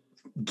 Just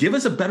give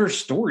us a better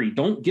story.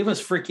 Don't give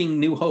us freaking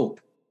New Hope.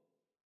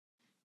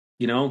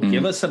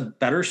 Give us a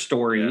better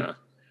story. Yeah.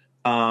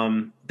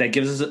 That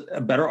gives us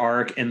a better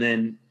arc, and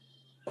then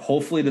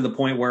hopefully to the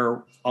point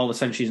where all of a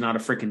sudden she's not a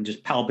freaking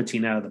just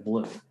Palpatine out of the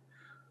blue.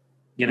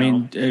 I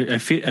mean, I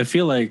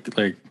feel like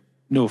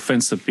no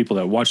offense to people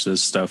that watch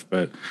this stuff,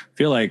 but I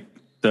feel like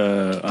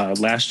the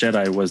Last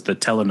Jedi was the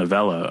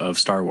telenovela of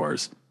Star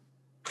Wars.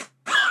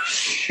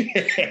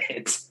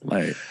 Shit.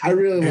 Like, I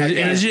really like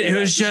it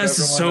was just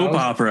a soap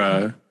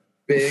opera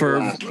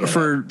for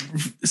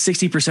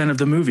 60% of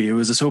the movie. It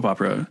was a soap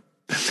opera.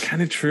 that's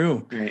kind of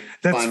true. Right.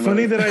 That's Fine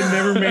funny with it. that I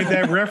never made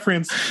that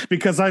reference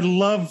because I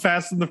love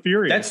Fast and the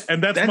Furious,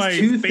 That's my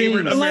two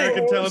favorite things.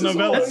 American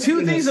telenovela. That's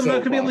two things I'm not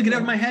going to be able to get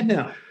out of my head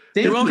now.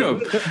 Thank You're you.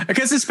 welcome.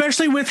 Because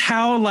especially with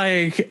how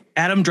like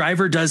Adam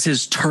Driver does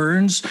his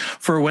turns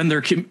for when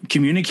they're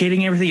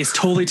communicating everything, it's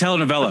totally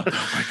telenovela.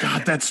 Oh my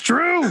god, that's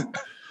true.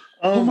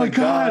 Oh my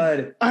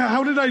God.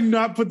 How did I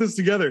not put this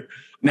together?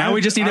 Now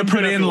we just need I'm to put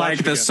gonna have in watch like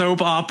it the again.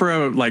 soap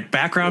opera like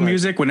background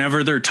music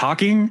whenever they're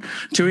talking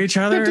to each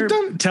other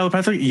Dun-dun-dun.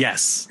 telepathically.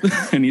 Yes,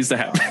 it needs to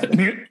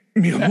happen.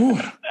 Mi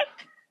amor.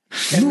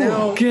 And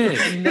now, Okay.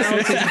 and now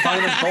to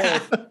combine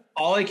them both,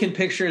 all I can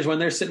picture is when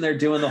they're sitting there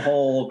doing the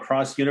whole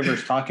cross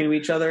universe talking to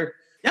each other.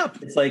 Yep.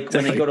 It's like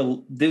when they go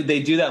to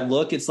they do that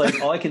look. It's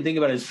like all I can think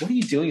about is, what are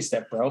you doing,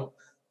 step bro?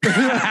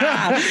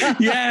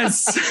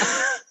 Yes.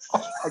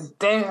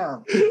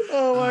 Damn.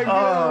 Oh my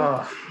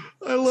god.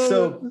 I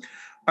love it.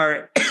 All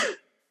right.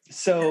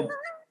 So,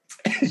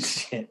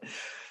 shit.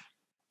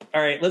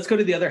 All right, let's go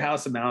to the other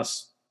House of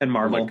Mouse and Oh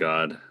Marvel. my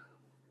god.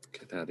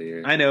 Get out of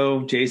here. I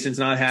know Jason's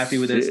not happy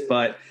with this,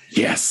 but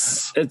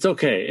Yes. It's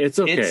okay. It's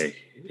okay.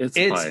 It's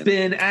fine.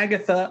 been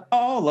Agatha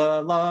all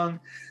along.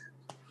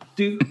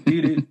 Do.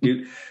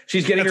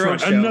 She's getting That's her own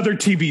right. show. Another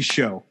TV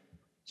show.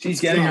 She's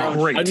getting her own.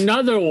 Great.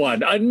 Another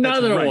one.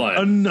 Another Right. one.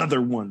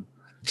 Another one.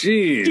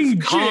 Jeez.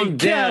 DJ Calm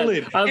down.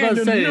 Khaled I was about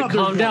to and say, another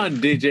calm one. down,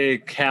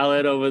 DJ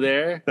Khaled over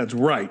there. That's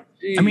right.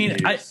 I mean,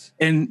 Jeez.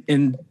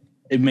 and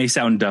it may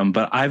sound dumb,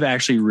 but I've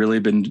actually really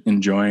been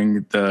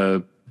enjoying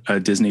the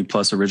Disney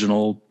Plus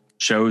original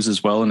shows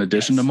as well, in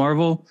addition to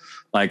Marvel.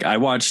 Like I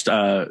watched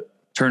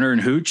Turner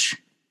and Hooch,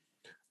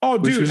 Oh,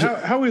 which dude, was,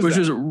 how is which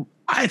that? was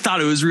I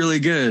thought it was really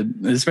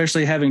good,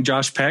 especially having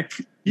Josh Peck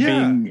Yeah.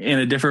 being in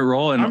a different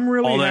role, and I'm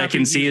really all that I happy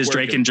can see he's is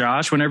Drake working. and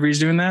Josh whenever he's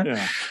doing that.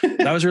 Yeah.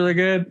 That was really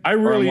good. I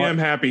really Or am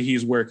happy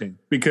he's working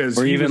because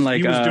Or he even was,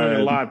 like, he was doing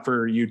a lot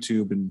for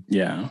YouTube and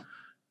Yeah,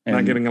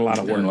 not getting a lot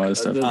of and a work. lot of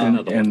stuff. There's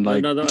And like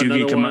another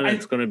Doogie one. Kamal-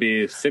 It's going to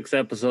be 6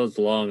 episodes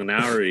long, an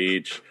hour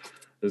each.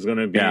 There's going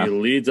to be Yeah.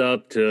 leads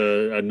up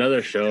to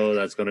another show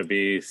that's going to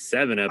be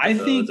 7 I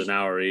episodes, think- an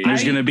hour each.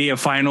 There's going to be a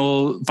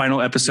final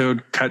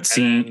episode cut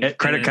scene,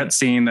 credit cut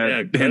scene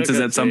that hints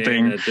at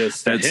something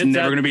that's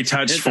never going to be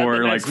touched hints at for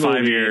the like next 5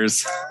 movie.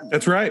 years.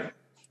 That's right.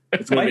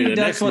 It's going to be Mighty the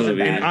Ducks next wasn't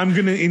movie. bad. I'm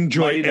going to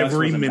enjoy Mighty Ducks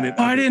every wasn't minute.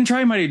 Oh, of I it. didn't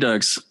try Mighty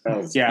Ducks.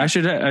 Yeah, I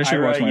should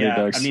watch Mighty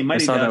Ducks. I mean,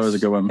 Mighty I saw Ducks, that was a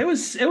good one. It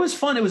was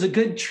fun. It was a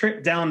good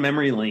trip down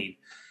memory lane.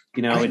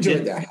 You know, I it enjoyed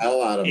did. the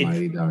hell out of it-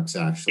 Mighty Ducks.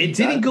 Actually, It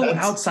didn't go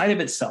That's- outside of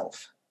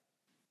itself.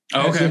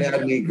 Oh, That's what okay.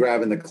 had me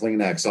grabbing the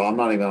Kleenex, so I'm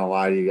not even gonna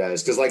lie to you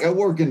guys because, like, I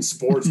work in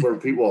sports where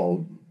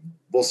people.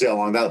 We'll see how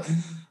long that.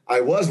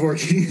 I was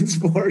working in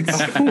sports.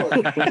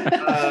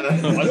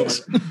 But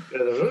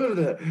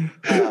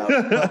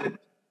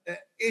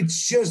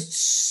it's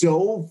just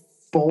so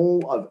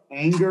full of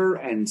anger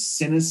and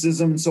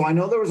cynicism. So I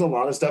know there was a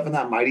lot of stuff in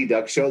that Mighty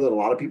Duck show that a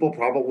lot of people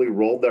probably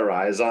rolled their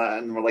eyes on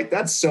and were like,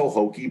 "That's so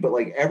hokey." But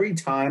like every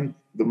time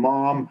the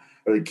mom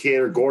or the kid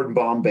or Gordon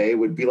Bombay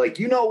would be like,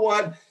 "You know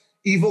what?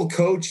 Evil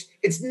coach,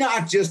 it's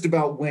not just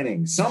about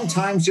winning.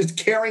 Sometimes just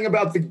caring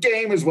about the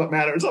game is what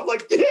matters." I'm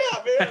like, yeah,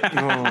 man.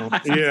 Oh,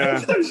 yeah.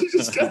 Sometimes you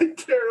just gotta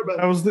care about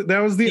That was the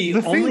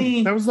The theme.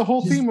 only- That was the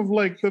whole theme of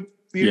like the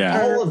Yeah.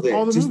 entire- all of it.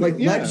 the Just movie.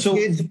 like yeah. let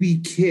kids be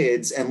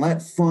kids and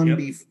let fun Yep.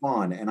 be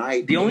fun. And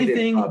I The only ate it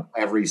thing- up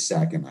every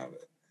second of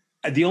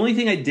it. The only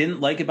thing I didn't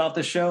like about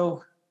the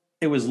show,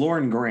 it was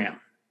Lauren Graham.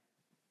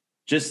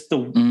 Just the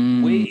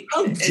way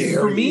How dare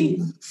for me,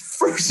 you?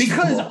 First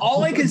because of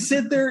all I could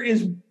sit there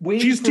is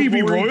waiting. She's for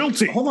TV Rory-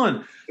 royalty. Hold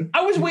on,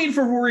 I was waiting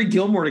for Rory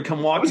Gilmore to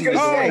come walking. gonna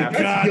the door say, Oh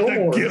after- that's God,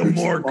 Gilmore. the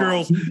Gilmore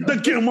Girls.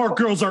 The Gilmore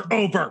Girls are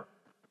over.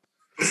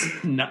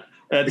 No,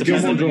 The depends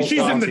Gilmore on- Girls she's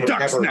in songs the were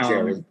Ducks ever now.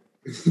 carried.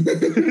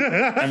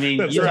 I mean,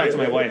 That's you right. talk to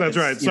my wife. That's it's,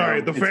 right. you Sorry,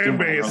 know, the it's fan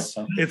Gilmore base. Girls,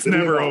 so- It's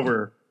never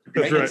over.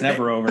 That's right. It's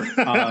never over.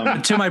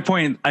 To my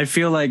point, I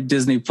feel like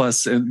Disney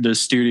Plus and the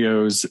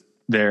studios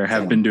there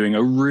have been doing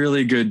a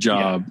really good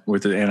job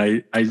with it. And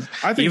I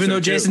think even so, though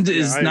too. Jason Yeah,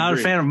 is I not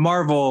agree. a fan of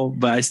Marvel,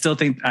 but I still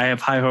think I have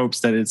high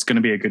hopes that it's going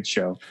to be a good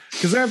show.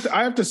 Because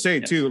I have to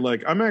say too,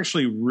 like I'm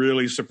actually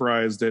really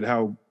surprised at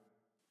how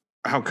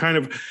kind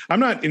of I'm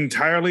not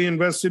entirely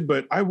invested,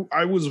 but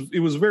I was it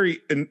was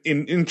very an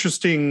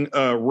interesting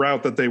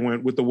route that they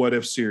went with the What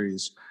If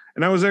series,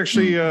 and I was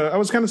actually I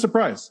was kind of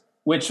surprised.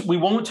 Which we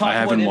won't talk I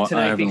about haven't, it I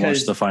tonight haven't because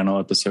watched the final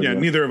episode. Yeah, yet.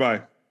 neither have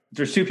I.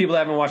 there's 2 people that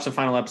haven't watched the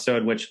final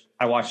episode, which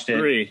I watched it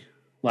 3.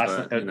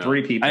 last. But, you know.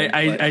 3 people.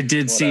 I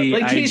did see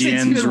Like Jason's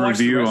IGN's even watched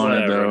the review rest of on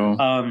it it.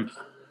 though.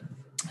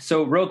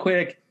 So real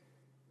quick,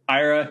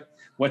 Ira,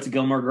 what's a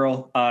Gilmore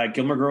Girl?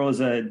 Gilmore Girl is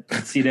a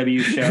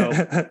CW show,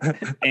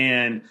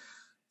 and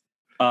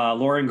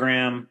Lauren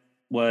Graham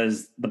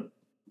was the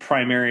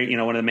primary,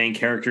 one of the main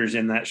characters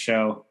in that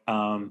show.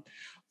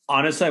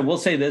 Honestly, I will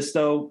say this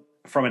though,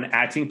 from an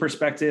acting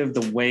perspective,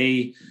 the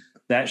way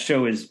that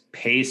show is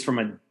paced from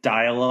a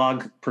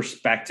dialogue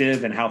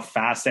perspective and how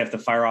fast they have to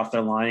fire off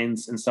their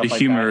lines and stuff The like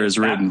humor that. is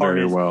that written part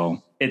very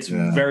well. It's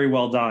Yeah. very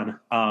well done.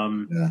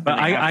 Yeah. But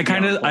I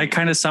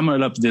kind of sum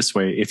it up this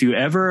way: if you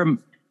ever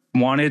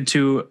wanted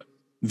to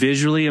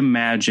visually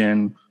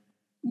imagine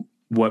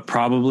what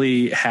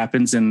probably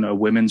happens in a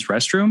women's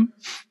restroom,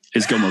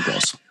 is Gilmore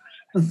Girls.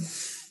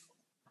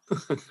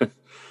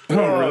 Oh,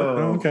 really?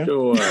 Oh, okay.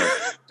 Sure.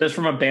 just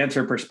from a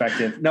banter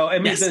perspective. No, I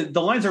mean, Yes.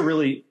 the lines are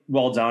really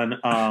well done.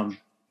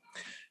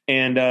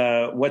 And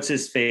what's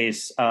his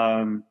face?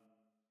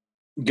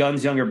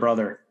 Gun's younger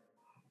brother.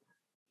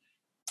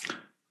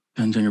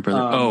 And younger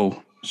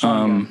brother.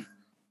 Sean Gunn.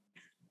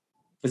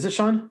 Is it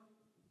Sean?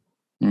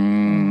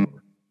 Mm,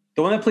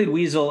 The one that played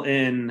Weasel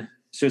in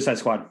Suicide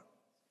Squad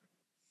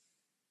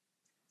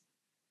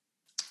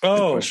good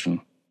Oh,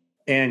 question.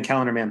 and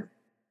Calendar Man.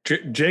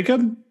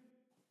 Jacob?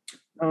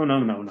 No.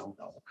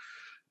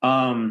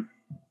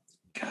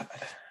 God.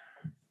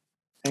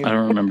 I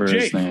don't remember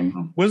his Jake.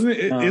 name. Wasn't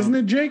it? No. Isn't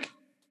it Jake?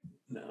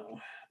 No.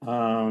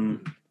 No,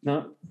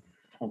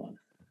 hold on.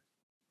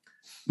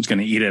 He's going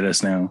to eat at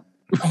us now.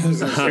 we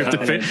have to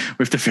figure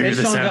It's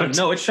this Sean out. Gunn.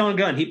 No, it's Sean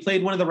Gunn. He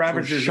played one of the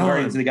Ravagers in Sean.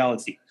 Guardians of the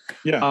Galaxy.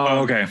 Yeah. Oh,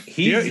 okay.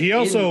 He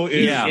also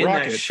is in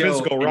Rocket, that show,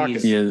 physical and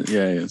Rocket. He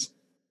is.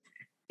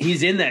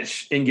 He's in that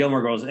in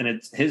Gilmore Girls, and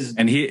it's his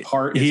And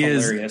part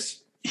is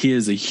hilarious. He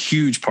is a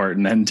huge part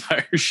in that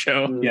entire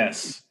show.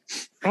 Yes.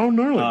 Oh,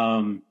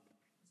 no.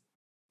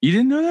 You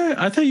didn't know that?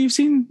 I thought you've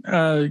seen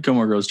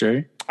Gilmore Girls,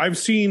 Jerry. I've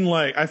seen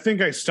I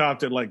think I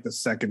stopped at the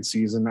second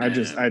season. I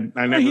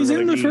never. He's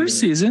really in the mean first it.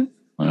 season.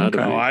 Not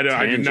Okay. a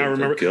I did not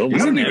remember. Gilmore.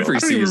 He's in I every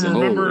don't even season.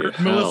 remember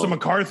Holy Melissa hell.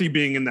 McCarthy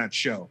being in that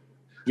show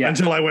Yeah.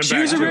 until I went She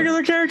back. was a to it.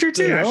 regular character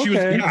too. Yeah, she was.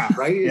 Okay. Yeah.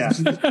 Right? Yeah.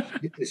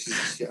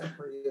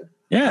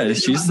 Yeah,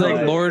 she's like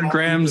Right. Lord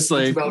Graham's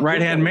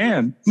right hand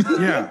man.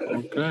 Yeah.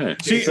 Okay.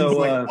 See, So,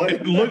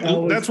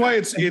 look, that's why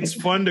it's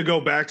fun to go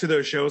back to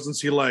those shows and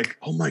see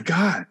oh my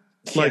god,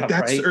 that's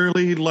right?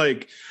 early.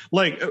 Like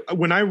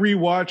when I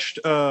rewatched,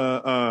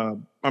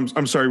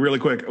 I'm sorry, really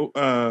quick,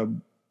 How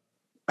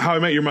I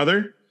Met Your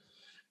Mother.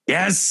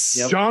 Yes.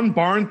 Yep. John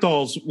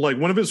Barnthal's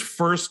one of his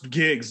first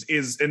gigs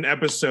is an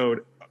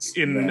episode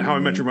in How I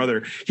Met Your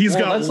Mother. He's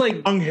got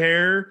long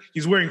hair.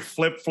 He's wearing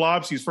flip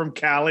flops. He's from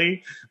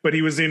Cali, but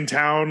he was in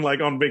town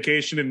on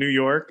vacation in New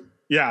York.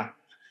 Yeah,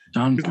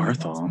 John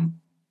Barthol.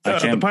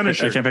 The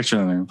Punisher. I can't picture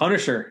the name.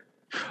 Punisher.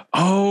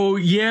 Oh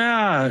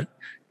yeah.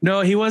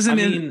 No, he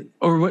wasn't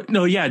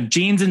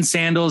jeans and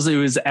sandals. It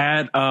was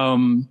at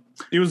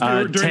it was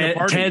during the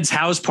party. Ted's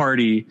house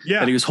party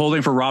that he was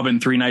holding for Robin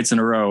 3 nights in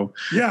a row.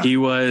 Yeah. He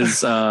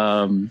was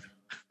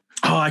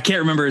I can't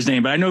remember his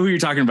name, but I know who you're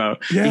talking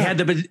about. Yeah.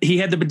 He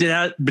had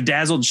the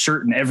bedazzled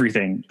shirt and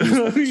everything. He was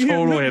a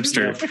total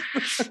hipster.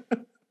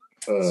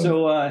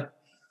 So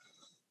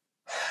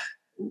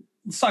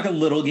let's talk a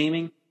little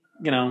gaming,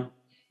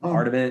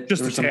 part of it.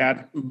 Just a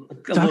tad.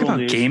 Talk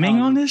about gaming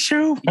on this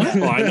show?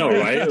 Oh, I know,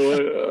 right?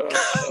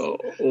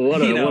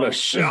 What a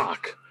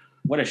shock.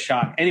 What a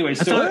shock. Anyway,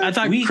 I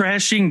thought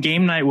crashing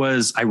game night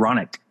was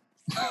ironic.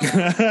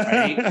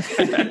 Right?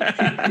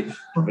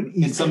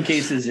 In some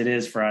cases it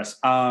is for us.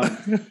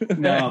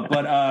 No,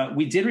 but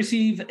we did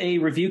receive a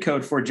review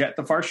code for Jet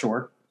the Far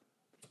Shore.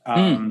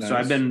 Nice. So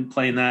I've been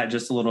playing that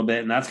just a little bit,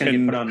 and that's going to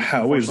get put on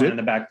how is it? in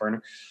the back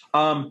burner.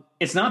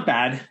 It's not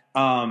bad.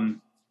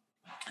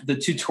 The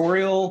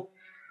tutorial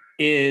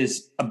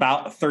is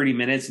about 30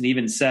 minutes and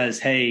even says,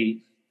 hey,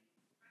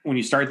 when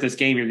you start this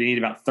game, you're going to need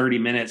about 30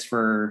 minutes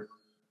for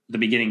the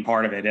beginning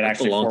part of it. That's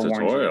actually a long forewarns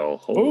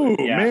tutorial. Oh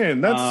Yeah.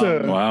 man,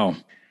 that's wow.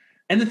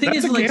 And the thing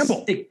That's is, a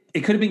gamble.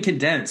 it could have been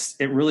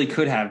condensed. It really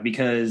could have,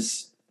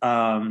 because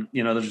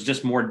there's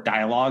just more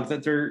dialogue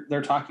that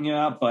they're talking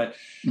about. But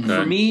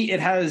for me, it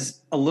has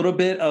a little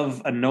bit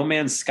of a No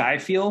Man's Sky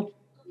feel,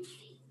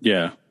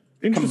 Yeah.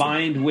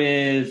 combined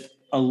with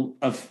a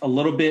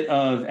little bit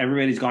of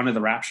Everybody's Gone to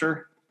the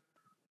Rapture.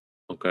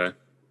 Okay.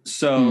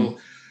 So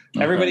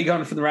Everybody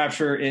Gone from the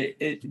Rapture,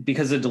 it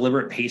because of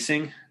deliberate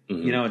pacing.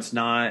 Mhm. It's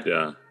not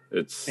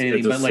It's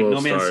anything a but like slow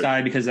No Man's start.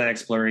 Sky because of that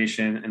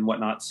exploration and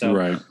whatnot. So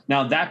Right.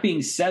 now that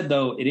being said,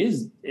 though,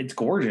 it's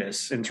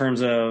gorgeous in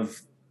terms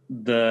of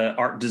the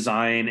art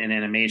design and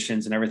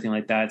animations and everything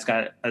like that. It's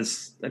got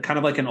a kind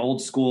of like an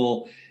old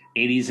school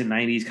 80s and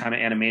 90s kind of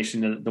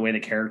animation, the way the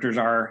characters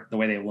are, the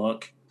way they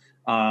look.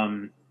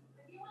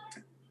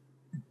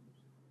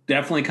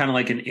 Definitely kind of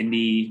like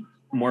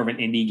more of an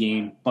indie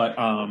game, but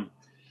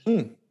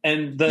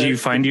and Do you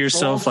find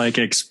yourself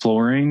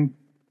exploring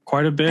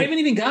quite a I bit? haven't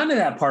even gotten to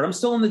that part. I'm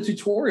still in the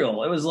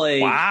tutorial. It was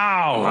like,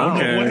 Wow. no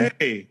Okay.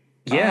 way.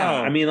 yeah.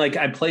 Oh. I mean,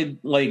 I played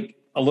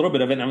a little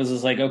bit of it, and I was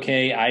just like,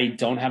 okay, I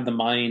don't have the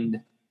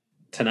mind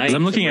tonight. 'Cause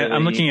I'm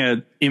looking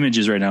at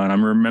images right now, and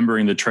I'm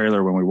remembering the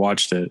trailer when we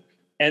watched it.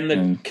 and the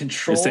and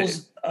controls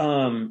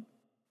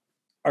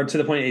are to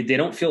the point they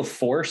don't feel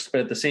forced,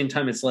 but at the same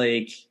time, it's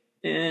like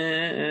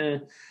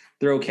they're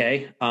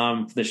okay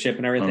for the ship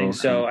and everything. Okay.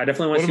 So I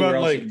definitely want What to see where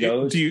about else it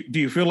goes. do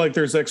you feel like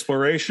there's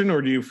exploration,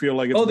 or do you feel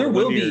like it's Oh, there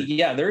more will linear? be.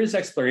 Yeah, there is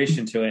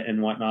exploration to it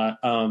and whatnot.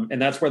 And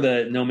that's where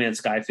the No Man's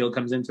Sky feel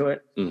comes into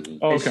it. Mhm.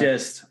 Oh, It's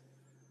just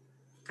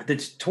the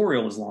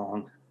tutorial is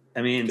long.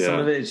 I mean, some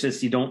Yeah. of it is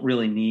just you don't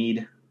really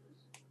need,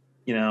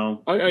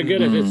 I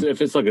get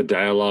if it's like a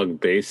dialogue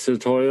based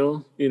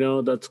tutorial,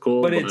 that's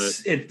cool. but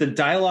it's the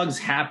dialogue's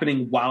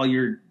happening while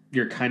you're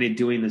kind of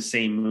doing the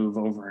same move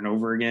over and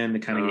over again to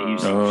kind of get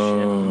used to the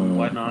ship and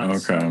whatnot.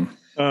 Okay.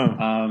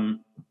 Oh.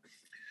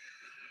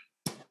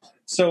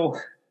 So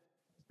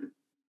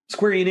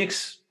Square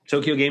Enix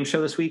Tokyo Game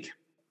Show this week.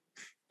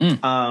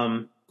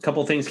 A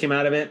couple things came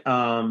out of it.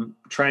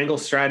 Triangle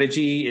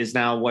Strategy is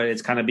now what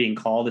it's kind of being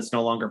called. It's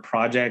no longer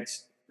Project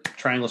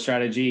Triangle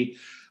Strategy.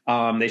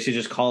 They should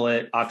just call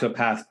it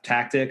Octopath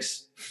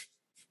Tactics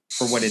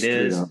for what it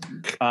is.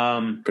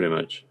 pretty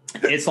much.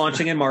 It's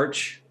launching in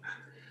March.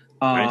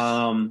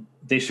 Nice.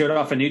 They showed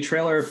off a new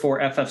trailer for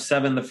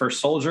FF7 The First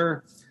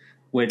Soldier,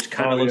 which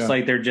kind of looks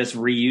like they're just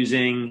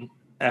reusing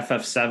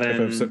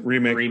FF7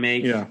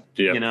 remake. Yeah.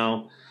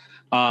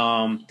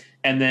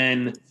 And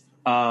then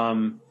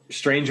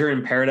Stranger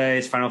in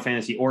Paradise, Final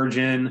Fantasy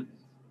Origin,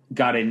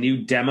 got a new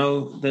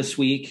demo this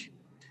week.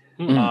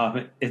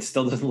 It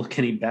still doesn't look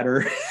any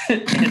better,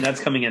 and that's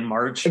coming in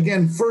March.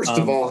 Again, first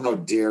of all, how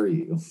dare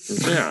you?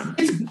 Yeah.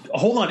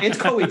 Hold on, it's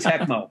Koei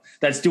Tecmo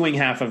that's doing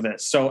half of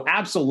this, so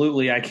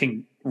absolutely I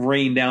can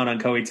rain down on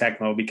Koei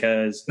Tecmo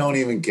because Don't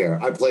even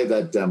care. I played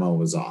that demo; it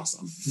was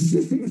awesome.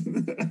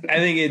 I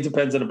think it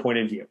depends on a point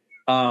of view.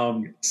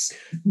 I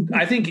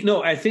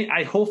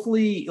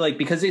hopefully, like,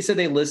 because they said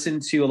they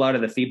listened to a lot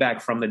of the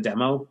feedback from the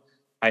demo.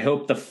 I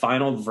hope the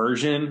final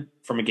version,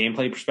 from a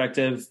gameplay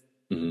perspective,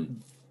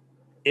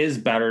 is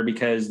better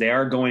because they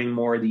are going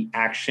more the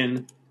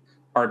action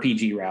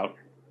RPG route.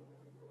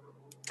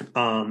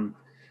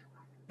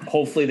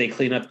 Hopefully they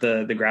clean up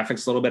the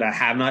graphics a little bit. I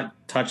have not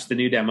touched the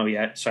new demo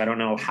yet, so I don't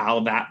know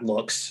how that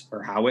looks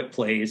or how it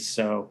plays.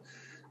 So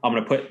I'm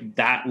going to put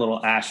that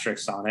little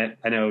asterisk on it.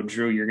 I know,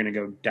 Drew, you're going to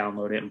go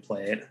download it and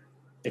play it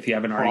if you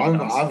haven't already.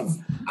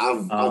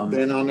 I've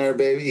been on there,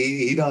 baby.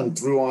 He done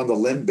threw on the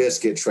Limp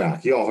Bizkit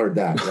track. You all heard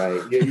that,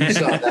 right? You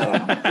saw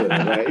that on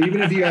Twitter, right?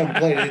 Even if you haven't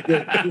played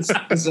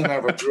it, this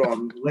ever threw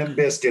on Limp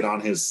Bizkit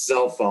on his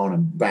cell phone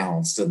and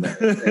bounced. And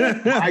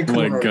oh my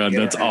God,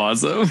 that's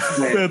awesome.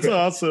 That's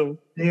awesome.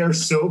 They are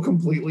so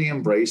completely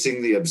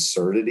embracing the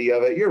absurdity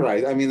of it. You're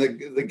right. I mean, the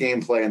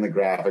gameplay and the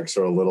graphics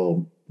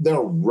are they're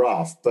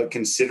rough, but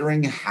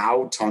considering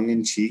how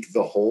tongue-in-cheek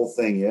the whole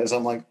thing is,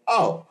 I'm like,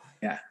 oh,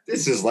 yeah,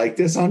 this is like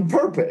this on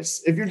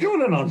purpose. If you're doing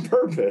it on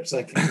purpose,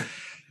 I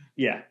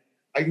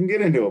can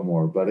get into it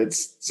more, but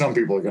some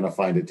people are going to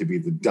find it to be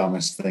the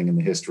dumbest thing in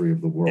the history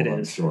of the world. It I'm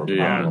is. sure.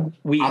 Yeah.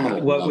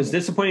 What was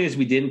disappointing is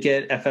we didn't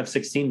get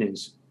FF16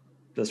 news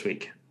this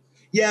week.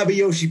 Yeah, but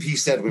Yoshi P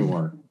said we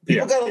weren't.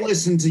 People got to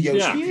listen to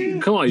Yoshi P.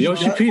 Come on,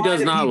 Yoshi P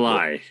does not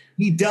lie.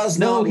 He does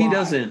not. No, lie. he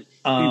doesn't.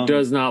 He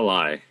does not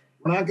lie.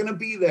 We're not going to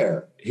be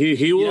there.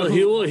 He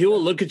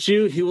will look at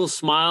you. He will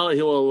smile.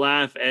 He will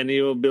laugh, and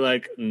he will be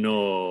like,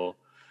 "No."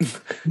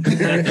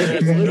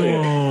 That's literally,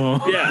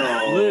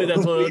 literally,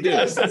 that's what he'll do.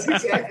 Yes, that's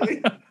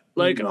exactly.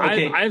 Like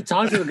Okay. I've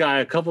talked to the guy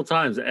a couple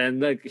times, and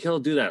like he'll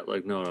do that.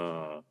 Like,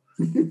 no.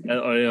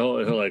 Or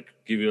he'll like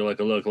give you like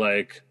a look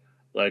like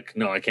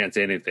no, I can't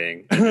say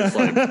anything. It's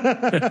like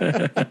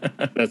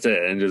that's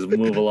it, and just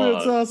move along.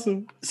 That's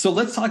awesome. So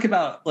let's talk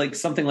about like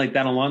something like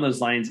that along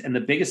those lines. And the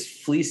biggest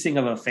fleecing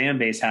of a fan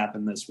base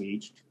happened this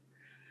week,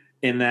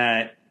 in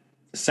that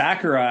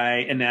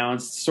Sakurai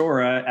announced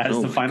Sora as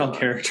the final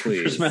character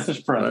for Smash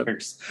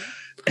Brothers.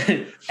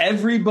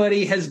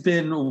 Everybody has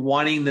been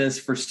wanting this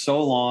for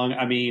so long.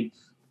 I mean,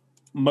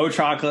 Mo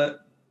Chocolate,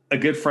 a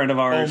good friend of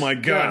ours. Oh my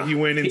God, he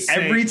went insane.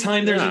 Every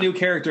time there's a new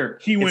character,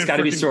 He went it's got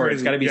to be freaking Sora. crazy.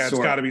 It's got to be Yeah,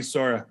 Sora. It's got to be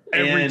Sora.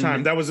 Every And-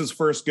 time. That was his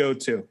first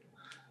go-to.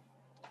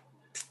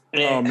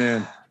 Oh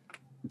man.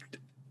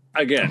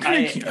 Again,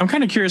 I'm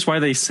kind of curious why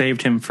they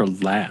saved him for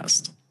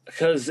last.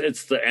 because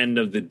it's the end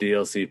of the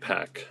DLC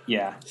pack.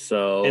 Yeah.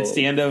 So It's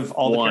the end of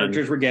all the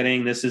characters we're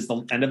getting. This is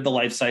the end of the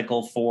life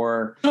cycle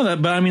for. No,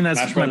 but I mean that's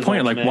Smash my Brothers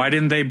point. Like, Ultimate. why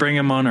didn't they bring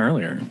him on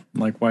earlier?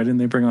 Like, why didn't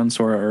they bring on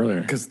Sora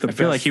earlier? 'Cause the I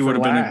feel like best he would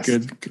have for been a last.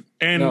 good.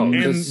 And No, and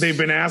this- they've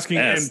been asking,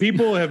 Yes. and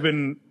people have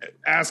been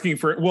asking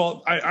for.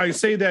 Well, I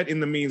say that in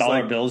the means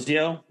Dollar like bills,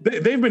 yo,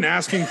 they've been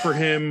asking for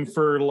him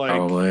for like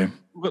Probably.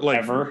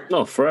 ever.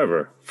 No,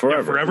 forever.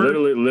 forever?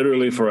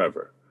 Literally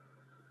forever.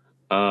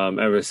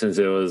 Ever since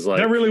it was like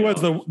That really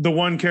was the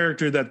one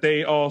character that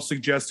they all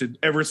suggested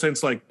ever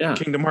since like Yeah.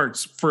 Kingdom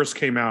Hearts first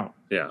came out.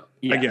 yeah.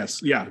 Yeah. I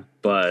guess, yeah.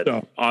 But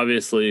So-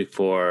 obviously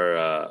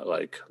for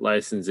like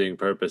licensing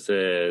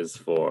purposes,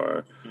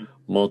 for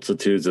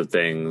multitudes of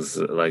things,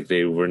 like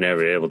they were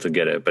never able to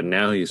get it. But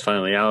now he's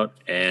finally out,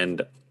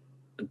 and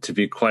to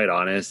be quite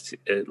honest,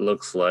 it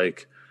looks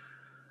like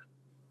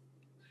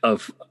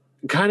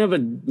kind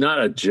of not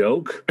a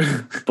joke,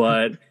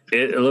 but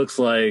it looks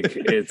like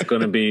it's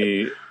going to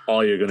be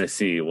all you're going to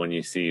see when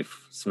you see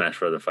Smash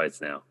Brother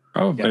fights now.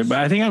 Oh, Yes. but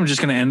I think I'm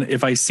just going to end.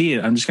 If I see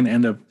it, I'm just going to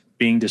end up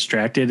being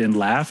distracted and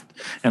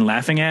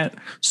laughing at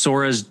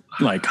Sora's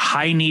like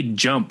high need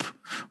jump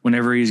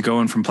whenever he's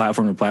going from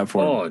platform to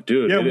platform. Oh,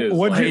 dude, Yeah, it is.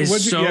 what like- did-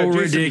 It's so Jason,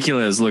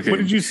 ridiculous looking. What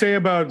did you say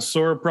about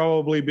Sora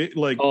probably be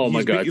like Oh my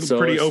he's god, so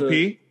pretty so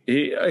OP?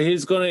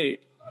 He's gonna.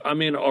 I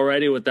mean,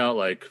 already without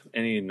like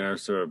any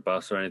nerfs or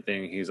buffs or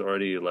anything, he's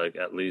already like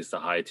at least a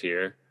high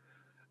tier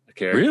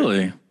character.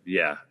 Really?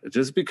 Yeah,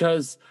 just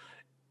because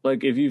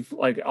like if you've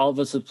like all of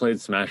us have played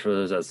Smash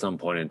Brothers at some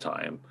point in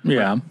time,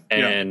 Yeah.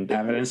 and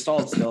Have it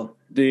installed still.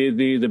 the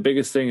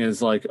biggest thing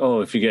is like, oh,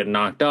 if you get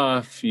knocked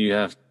off, you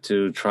have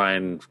to try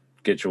and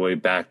get your way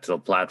back to the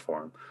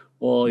platform.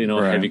 Well, you know,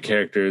 Right. heavy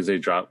characters, they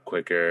drop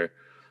quicker.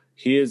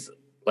 He is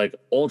like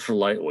ultra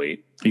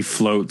lightweight. He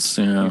floats.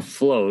 He Yeah.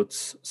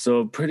 floats.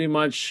 So pretty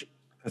much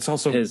That's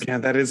also his-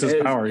 that is his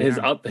power. his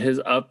yeah. his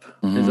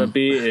Mhm. up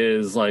B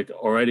is like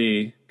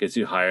already gets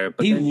you higher.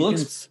 But He then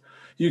looks-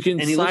 you can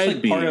And he looks side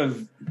like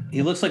B.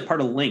 he looks like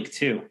part of Link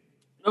too.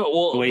 No,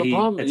 well, the way the he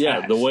problem, yeah,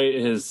 attacks. the way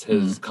his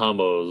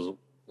combos,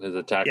 his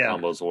attack Yeah.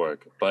 combos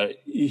work, but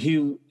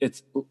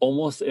it's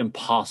almost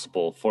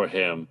impossible for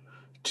him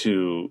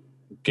to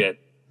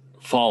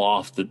fall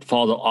off the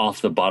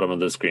bottom of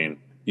the screen.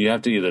 you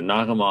have to either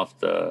knock him off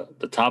the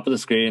top of the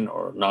screen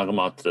or knock him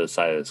off to the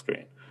side of the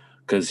screen,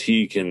 because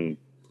he can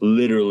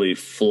literally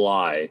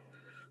fly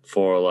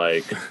for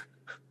like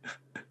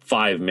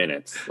 5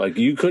 minutes. Like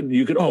you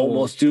could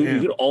almost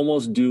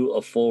do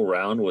a full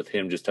round with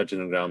him just touching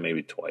the ground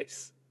maybe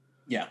twice.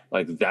 Yeah.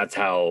 Like that's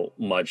how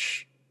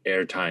much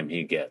airtime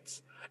he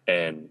gets.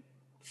 And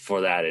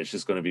for that, it's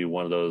just going to be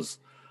one of those,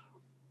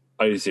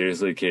 are you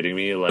seriously kidding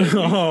me? Like,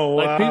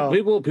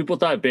 people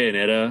thought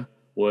Bayonetta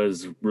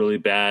was really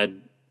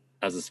bad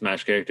as a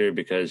Smash character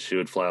because she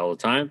would fly all the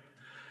time.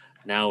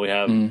 Now we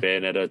have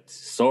Bayonetta,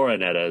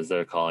 Sora-netta as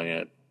they're calling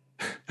it.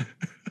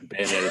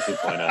 Bayonetta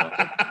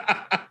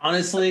 2.0.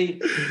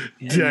 Honestly,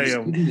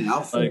 damn.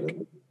 Like,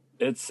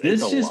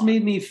 this just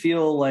made me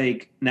feel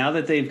like, now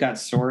that they've got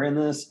Sora in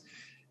this,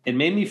 it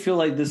made me feel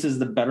like this is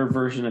the better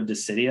version of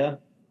Dissidia.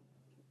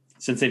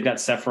 Since they've got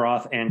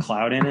Sephiroth and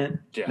Cloud in it,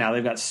 now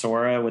they've got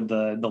Sora with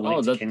the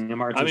link to Kingdom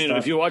Hearts. I mean,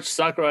 if you watch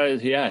Sakurai,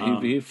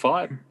 he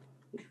fought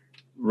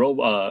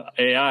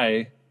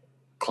AI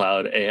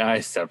Cloud AI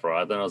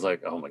Sephiroth, and I was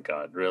like, oh my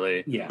god,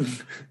 really? Yeah.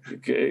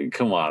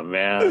 Come on,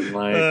 man.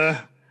 Like,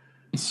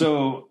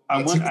 so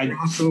it's a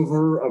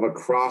crossover of a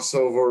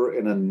crossover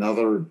in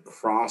another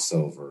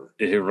crossover,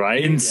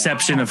 right?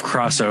 Inception of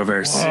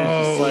crossovers.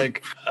 It's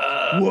like,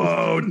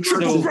 whoa,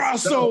 triple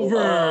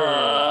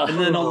crossover! And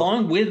then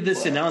along with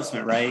this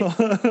announcement, right?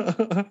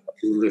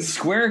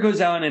 Square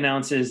goes out and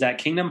announces that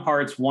Kingdom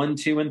Hearts 1,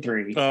 2, and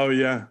 3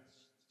 are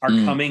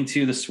coming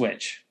to the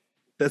Switch.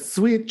 The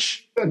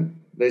Switch.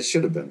 They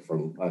should have been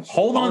for a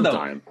Hold on though.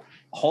 time.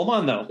 Hold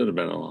on though. Should have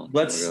been a long time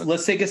Let's ago.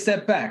 take a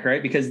step back,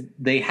 right? Because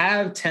they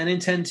have 10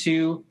 and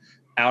 10-2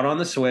 out on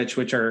the Switch,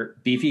 which are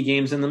beefy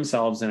games in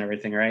themselves and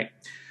everything, right?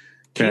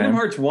 Okay. Kingdom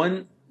Hearts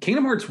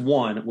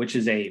 1, which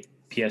is a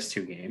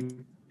PS2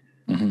 game.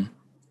 Mm-hmm.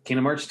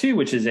 Kingdom Hearts 2,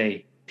 which is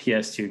a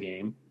PS2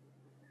 game.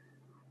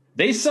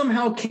 They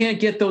somehow can't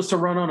get those to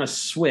run on a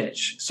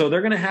Switch, so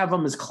they're going to have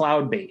them as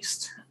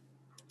cloud-based.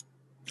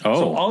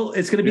 So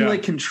it's going to be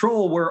like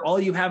Control, where all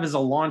you have is a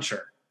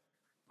launcher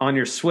on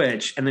your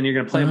Switch, and then you're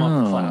going to play them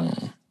off the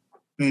cloud.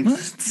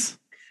 What?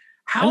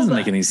 How That doesn't the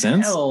make any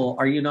sense. hell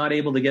are you not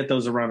able to get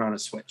those to run on a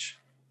Switch?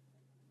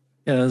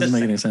 Yeah, that doesn't Just make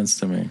saying. any sense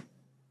to me.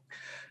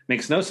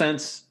 Makes no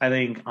sense. I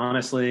think,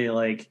 honestly,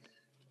 like,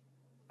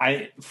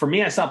 for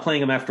me, I stopped playing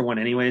them after 1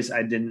 anyways.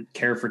 I didn't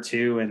care for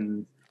 2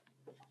 and,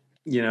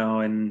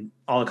 and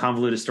all the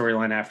convoluted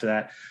storyline after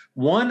that.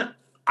 1,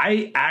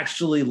 I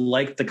actually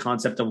liked the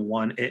concept of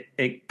 1.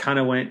 It kind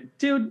of went,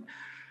 dude,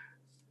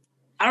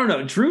 I don't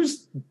know.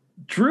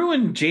 Drew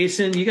and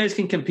Jason, you guys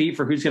can compete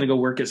for who's going to go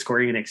work at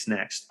Square Enix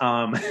next.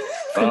 How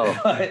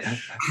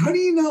do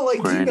you not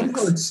like Kingdom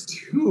Hearts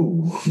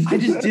 2? I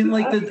just didn't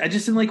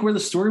like where the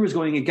story was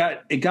going. It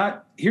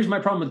got. Here's my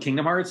problem with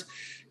Kingdom Hearts: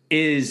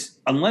 is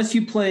unless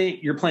you're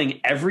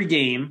playing every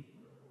game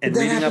and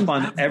reading up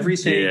on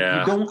everything,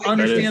 you don't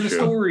understand the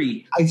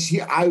story.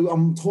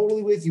 I'm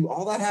totally with you.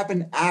 All that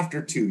happened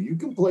after 2. You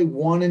can play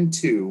 1 and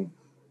 2.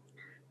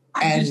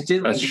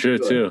 That's true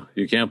too.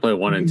 You can't play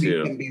 1 and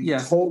 2.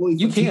 Totally.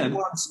 You can. Kingdom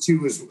Hearts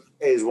 2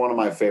 is one of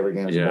my favorite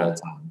games of all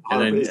time.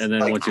 And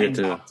then once you get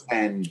to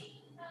 10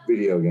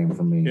 video game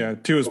for me. Yeah,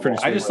 2 is pretty.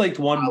 I just liked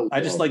 1. I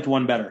just liked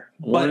 1 better.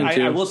 One But and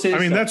 2. I will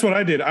say, That's what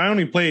I did. I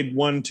only played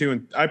 1, 2,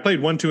 and I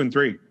played 1, 2, and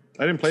 3.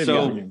 I didn't play the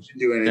other games.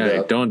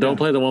 Don't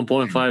play the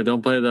 1.5.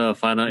 Don't play the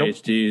Final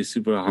HD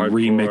Super Hardcore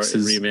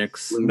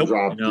remix. Nope.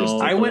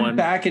 I went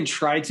back and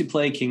tried to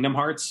play Kingdom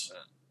Hearts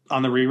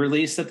on the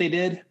re-release that they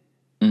did,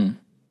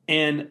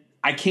 and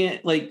I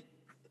can't.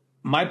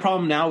 My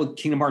problem now with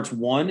Kingdom Hearts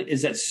 1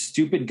 is that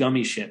stupid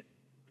gummy shit.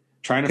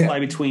 Trying to fly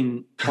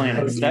between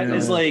planets. That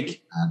is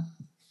like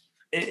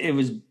it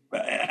was.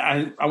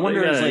 I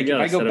wonder if I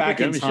go back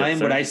in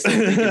time, would I still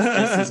think it's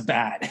just as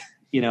bad?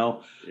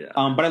 But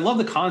I love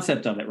the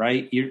concept of it.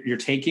 Right, you're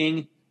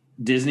taking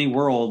Disney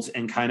worlds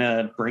and kind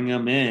of bring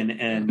them in,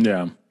 and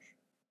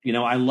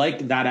I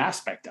like that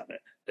aspect of it.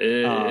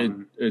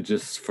 It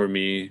just, for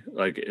me,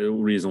 like, the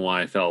reason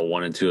why I felt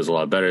 1 and 2 is a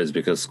lot better is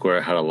because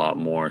Square had a lot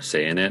more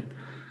say in it,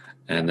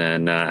 and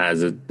then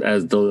as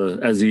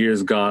the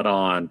years got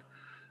on,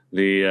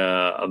 the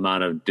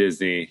amount of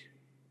Disney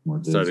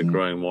started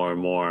growing more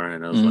and more,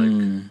 and I was like,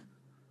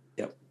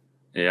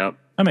 yep.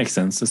 That makes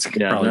sense. That's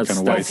probably kind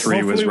of why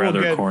 3 was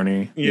rather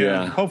corny.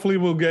 Yeah, hopefully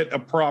we'll get a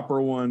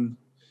proper one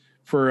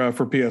for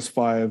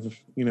PS5.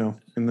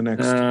 In the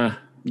next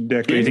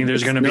decade. Do you think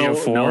there's going to be a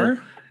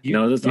 4?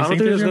 No, I don't think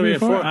there's going to be a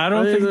 4.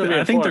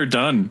 I think they're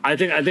done. I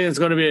think it's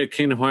going to be a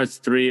Kingdom Hearts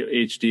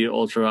 3 HD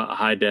Ultra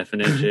High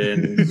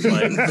Definition,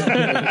 like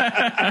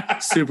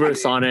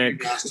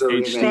supersonic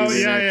HD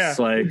remix,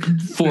 like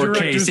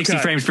 4K 60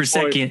 frames per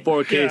second,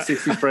 4K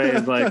 60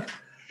 frames, like.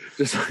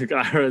 Just like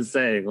I was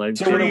saying, like,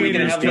 so what are we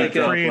gonna have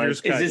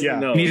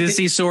need to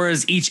see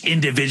Sora's each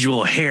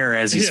individual hair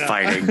as he's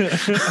fighting.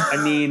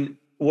 I mean,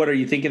 what are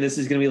you thinking? This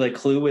is gonna be like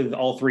Clue with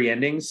all 3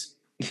 endings?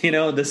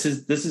 This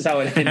is how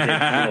it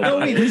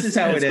ended. This is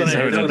how it is.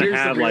 It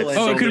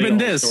could have been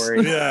this.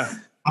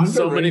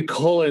 So many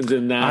colons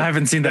in that. I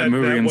haven't seen that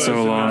movie in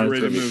so long.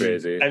 It's gonna be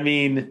crazy. I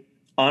mean,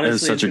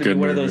 honestly, such it's a gonna be good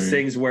one of those movie.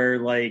 things where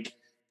like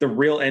the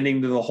real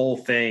ending to the whole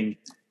thing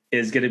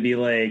is going to be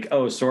like,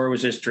 oh, Sora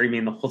was just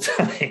dreaming the whole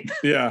time.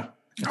 Yeah.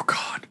 Oh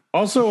God.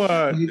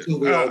 Also,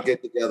 we all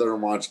get together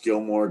and watch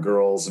Gilmore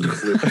Girls and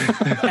Clue.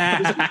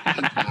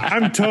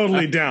 I'm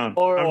totally down.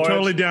 I'm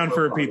totally down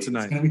for a pizza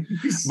night.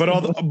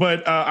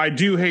 But I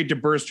do hate to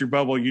burst your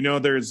bubble.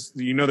 There's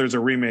a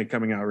remake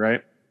coming out,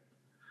 right?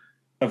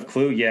 Of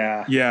Clue,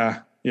 yeah.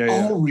 Yeah.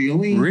 Oh,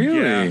 really?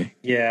 Really?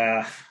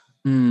 Yeah.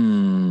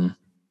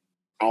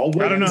 I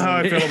don't know how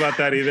I feel about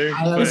that either.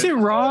 Is it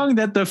wrong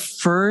that the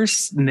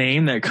first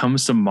name that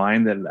comes to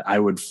mind that I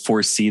would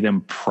foresee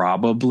them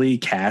probably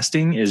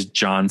casting is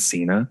John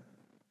Cena?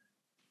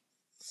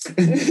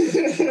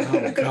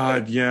 Oh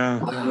God, yeah.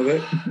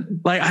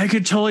 Like I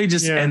could totally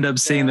just end up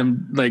seeing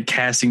them like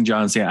casting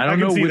John Cena. I don't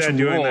know which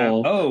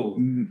role. Oh,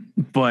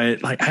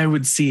 but like I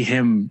would see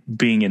him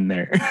being in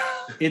there.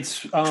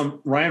 It's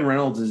Ryan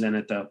Reynolds is in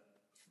it though.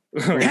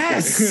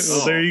 Yes.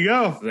 Well, there you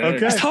go. Okay.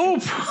 There's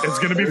hope. It's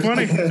gonna be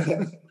funny.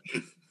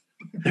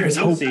 There's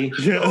hope.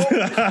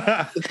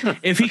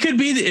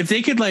 If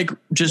they could like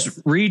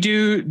just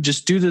do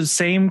the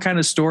same kind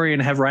of story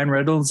and have Ryan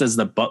Reynolds as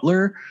the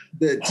butler.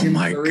 Oh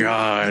my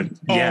God.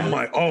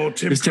 Yeah.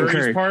 Tim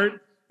Curry's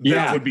part.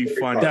 That would be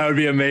fun. That would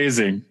be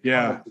amazing.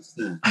 Yeah.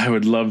 100%. I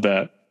would love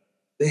that.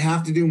 They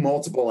have to do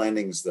multiple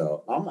endings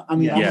though.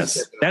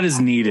 Yes, that is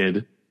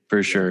needed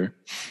for sure.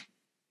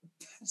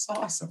 That's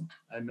awesome.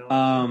 I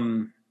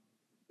know.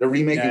 They're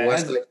remaking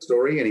West Side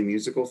Story. Any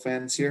musical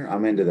fans here?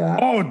 I'm into that.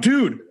 Oh,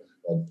 dude.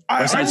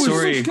 West Side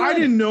Story. I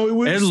didn't know it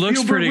was. It looks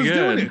Spielberg pretty was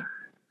doing good. it.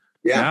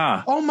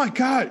 Yeah. Oh my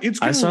God.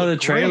 It's. I saw the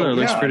trailer.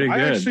 Great. Looks pretty good.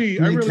 I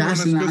really want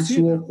cast to an go see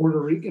actual it. Puerto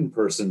Rican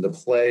person to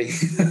play.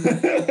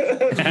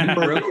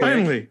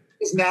 Finally.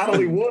 It's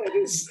Natalie Wood.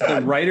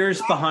 The writers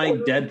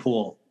behind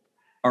Deadpool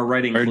are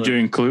writing Are Clue.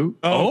 doing Clue?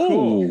 Oh,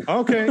 cool.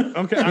 Okay.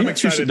 I'm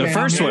excited. The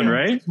first one,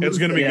 right? It's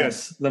gonna be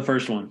Yes, the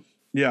first one. good.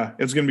 Yeah,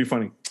 it's gonna be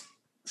funny.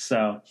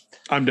 So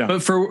I'm down.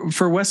 But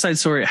for West Side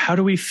Story, how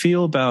do we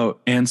feel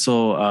about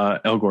Ansel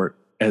Elgort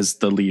as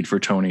the lead for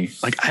Tony?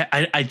 Like,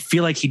 I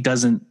feel like he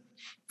doesn't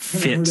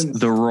fit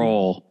the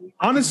role.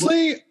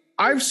 Honestly,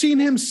 I've seen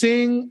him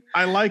sing.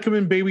 I like him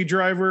in Baby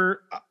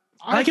Driver.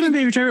 I like him in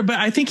Baby Driver, but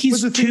I think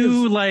he's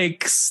too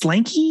like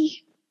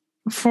slanky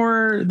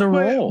for the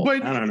role.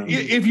 But I don't know.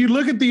 if you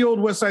look at the old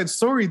West Side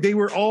Story, they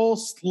were all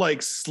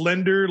like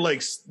slender,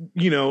 like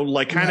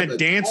kind of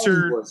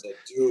dancer,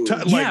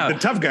 the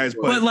tough guys.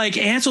 But like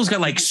Ansel's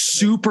got like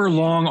super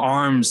long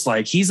arms.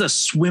 Like he's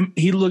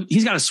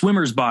got a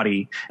swimmer's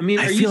body. I mean,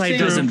 I feel like it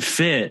doesn't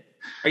fit.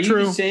 Are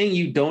you saying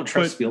you don't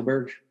trust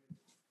Spielberg?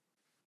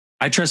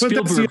 I trust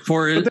Spielberg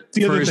for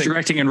his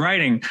directing and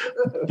writing,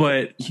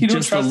 but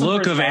just the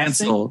look of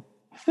Ansel.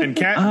 And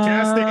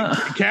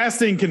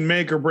casting can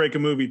make or break a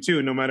movie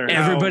too, no matter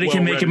how everybody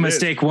can make a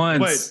mistake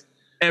once.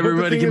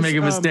 Everybody can make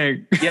a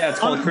mistake. Yeah, it's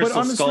called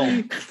Crystal Skull.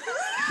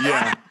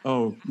 Yeah.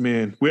 Oh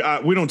man, we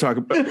don't talk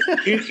about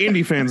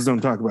indie fans don't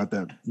talk about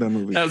that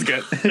movie. That was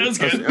good. That was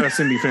good. Us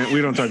indie fans,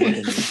 we don't talk about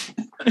that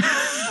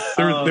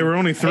movie. There were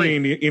only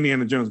 3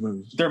 Indiana Jones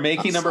movies. They're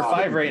making number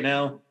 5 right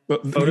now.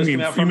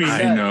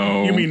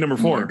 You mean number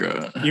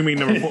 4? You mean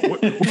number 4?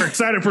 We're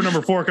excited for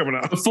number 4 coming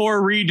out.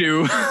 Before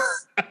redo.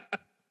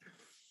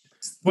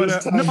 But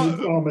this time you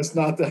promised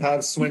not to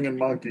have swinging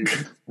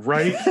monkeys,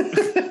 right?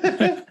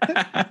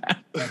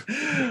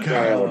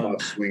 Kyle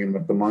about swinging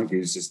with the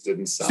monkeys just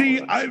didn't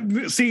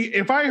sound. See,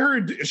 if I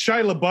heard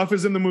Shia LaBeouf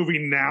is in the movie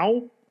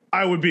now,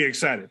 I would be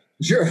excited.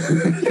 Sure.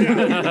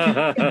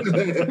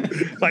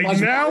 Like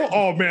now,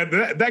 oh man,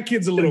 that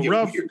kid's a little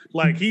rough.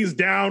 Like he's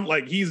down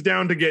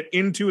to get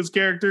into his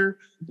character.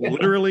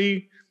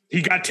 Literally,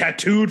 he got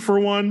tattooed for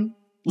one.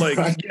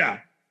 Like, yeah,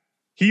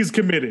 he's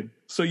committed.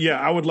 So yeah,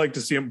 I would like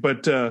to see him.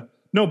 But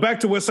no, back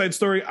to West Side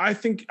Story. I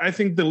think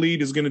the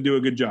lead is going to do a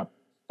good job.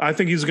 I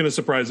think he's going to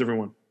surprise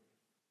everyone.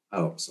 I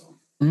hope so.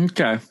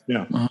 Okay.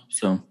 Yeah.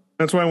 So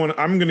that's why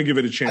I'm going to give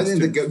it a chance. I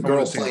think the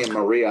girl playing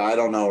Maria, I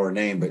don't know her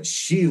name, but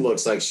she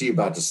looks like she's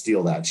about to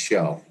steal that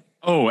show.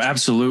 Oh,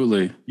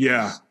 absolutely.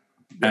 Yeah.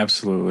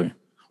 Absolutely.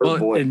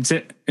 Well, and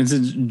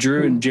since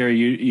Drew and Jerry,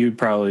 you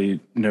probably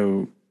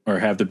know or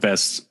have the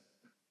best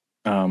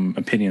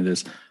opinion of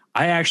this.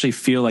 I actually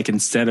feel like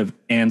instead of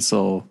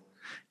Ansel,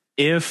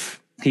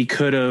 if he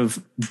could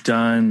have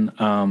done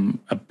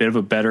a bit of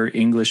a better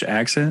English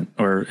accent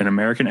or an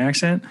American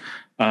accent,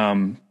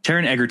 Taron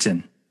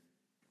Egerton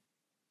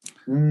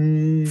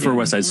for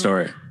West Side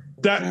Story.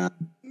 That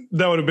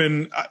would have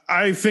been.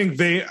 I think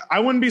I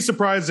wouldn't be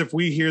surprised if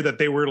we hear that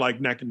they were like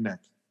neck and neck.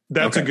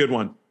 That's a good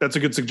one. That's a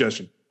good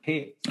suggestion.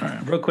 Hey,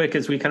 real quick,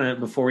 as we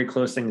before we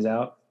close things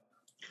out,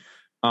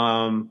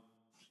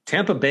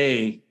 Tampa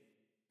Bay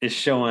is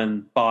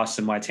showing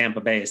Boston why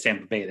Tampa Bay is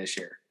Tampa Bay this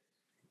year.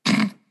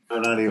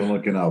 I'm not even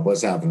looking up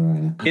what's happening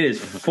right now. It is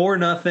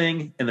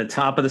 4-0 in the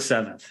top of the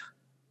 7th.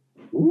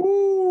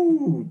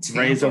 Ooh,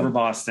 Rays over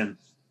Boston.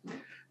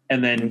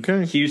 And then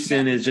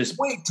Houston is just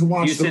wait to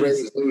watch the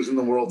Rays lose in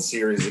the World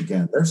Series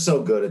again. They're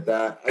so good at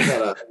that. I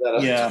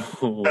gotta yeah.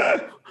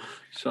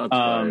 Shots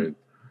fired.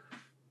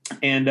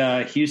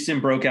 And Houston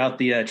broke out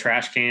the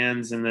trash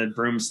cans and the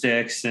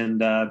broomsticks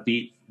and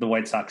beat the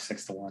White Sox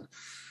 6-1.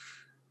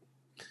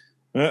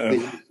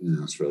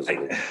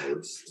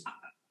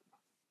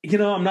 You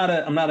know, I'm not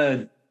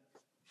a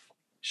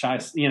shy,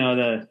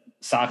 the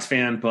Sox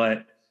fan,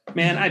 but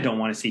man, I don't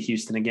want to see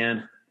Houston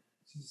again.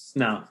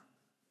 No.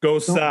 Go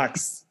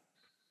Sox.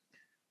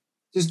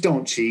 Just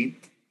don't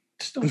cheat.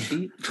 Just don't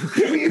cheat.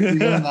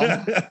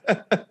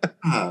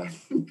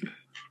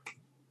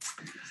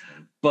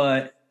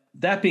 But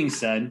that being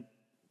said,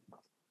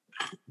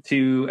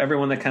 to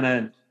everyone that kind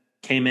of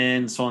came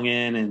in, swung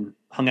in, and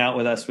hung out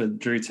with us with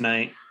Drew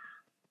tonight,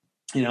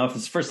 if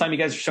it's the first time you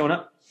guys are showing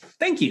up,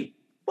 thank you.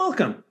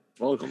 Welcome.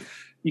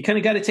 You kind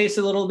of got to taste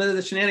a little bit of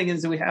the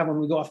shenanigans that we have when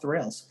we go off the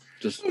rails.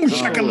 Just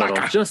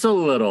a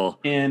little.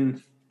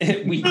 And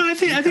I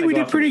think we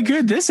did pretty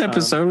good this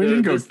episode. We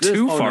didn't go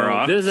too far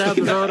off. This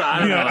episode, I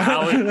don't know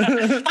how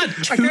it. I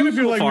kind of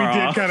feel like we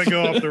did kind of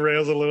go off the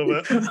rails a little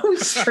bit. We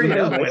straight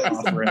up went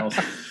off the rails.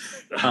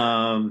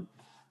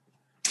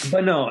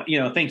 But no,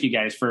 thank you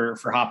guys for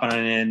hopping on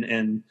in.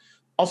 And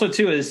also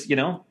too is,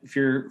 if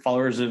you're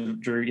followers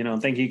of Drew,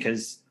 thank you,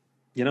 because,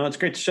 it's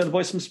great to show the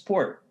boys some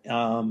support.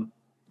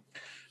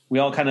 We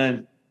all kind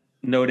of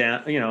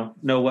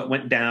know what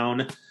went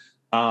down.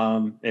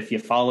 If you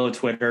follow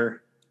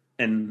Twitter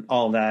and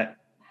all that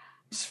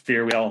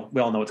sphere, we all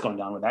know what's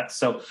going on with that.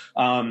 So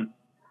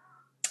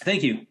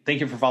thank you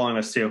for following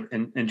us too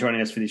and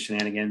joining us for these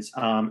shenanigans.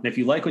 And if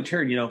you like what you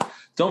heard,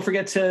 don't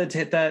forget to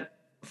hit that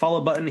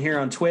follow button here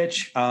on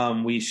Twitch.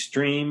 We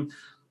stream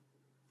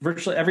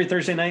virtually every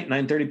Thursday night,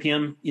 9:30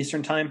 p.m.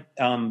 Eastern time.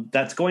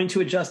 That's going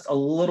to adjust a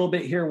little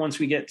bit here once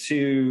we get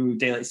to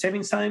daylight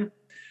savings time,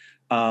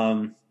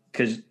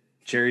 because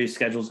Jerry's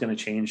schedule is going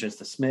to change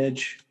just a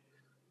smidge.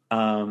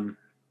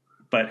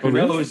 But who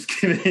knows,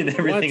 given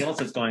everything else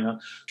that's going on.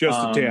 Just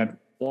a tad.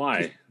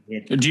 Why?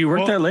 Do you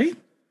work that late?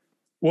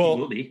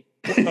 Well,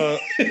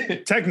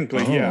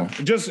 technically, yeah.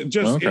 Just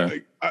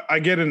okay. I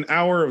get an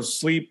hour of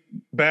sleep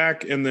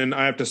back, and then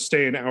I have to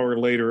stay an hour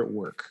later at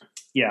work.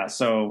 Yeah,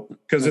 so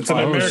because it's an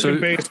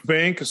American-based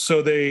bank,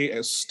 so they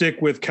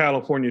stick with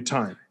California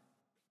time.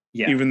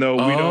 Yeah, even though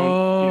we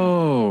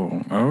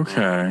don't. Oh,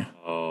 okay.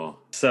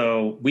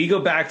 So we go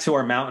back to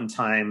our mountain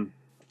time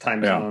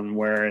zone,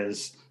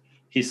 whereas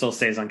he still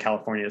stays on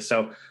California.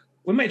 So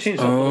we might change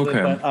that a little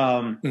bit.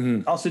 But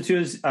also too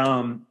is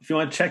if you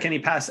want to check any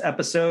past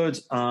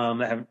episodes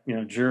that have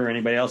Drew or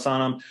anybody else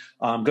on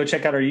them, go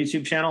check out our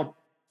YouTube channel.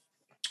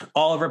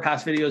 All of our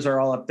past videos are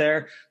all up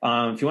there.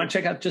 If you want to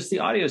check out just the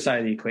audio side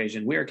of the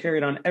equation, we are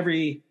carried on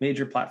every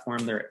major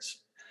platform there is.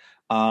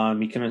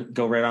 You can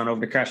go right on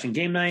over to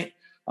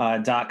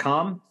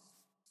crashinggamenight.com.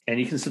 And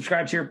you can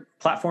subscribe to your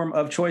platform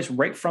of choice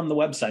right from the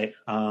website.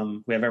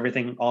 We have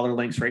everything, all the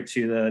links right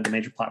to the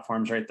major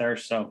platforms right there.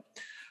 So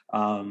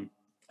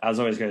as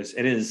always, guys,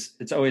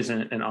 it's always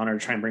an honor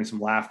to try and bring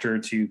some laughter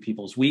to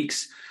people's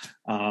weeks.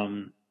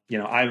 I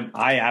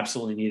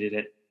absolutely needed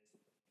it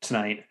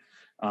tonight.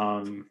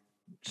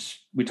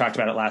 We talked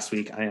about it last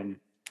week. I am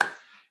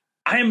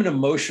an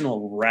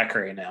emotional wreck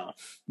right now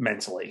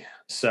mentally.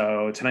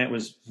 So tonight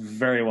was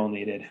very well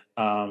needed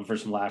for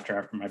some laughter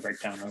after my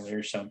breakdown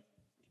earlier. So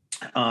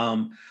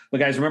but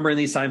guys, remember in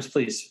these times,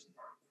 please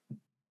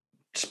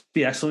just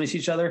be excellent to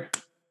each other.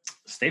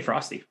 Stay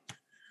frosty.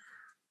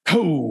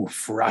 Oh,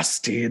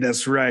 frosty.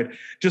 That's right.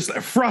 Just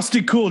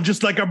frosty cool,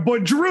 just like our boy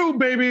Drew,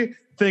 baby.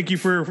 Thank you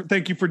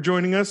for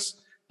joining us.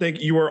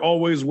 You are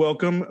always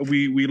welcome.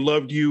 We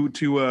loved you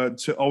to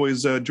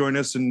always join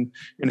us and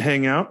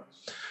hang out.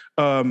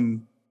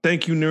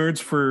 Thank you, nerds,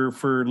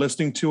 for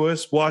listening to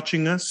us,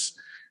 watching us,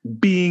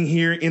 being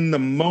here in the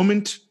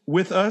moment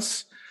with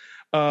us.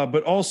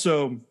 But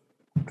also,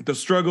 the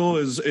struggle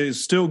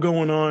is still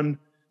going on.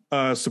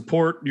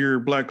 Support your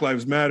Black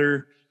Lives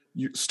Matter.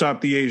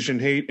 Stop the Asian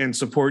hate and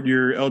support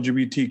your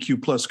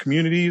LGBTQ plus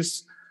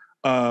communities.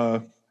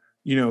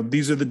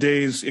 These are the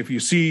days. If you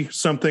see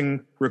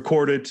something,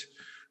 record it.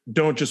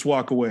 Don't just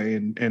walk away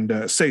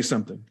and say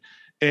something.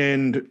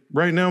 And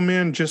right now,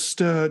 man,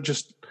 just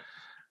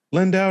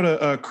lend out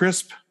a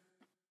crisp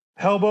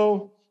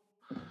elbow,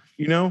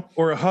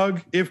 or a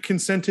hug if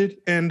consented.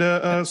 And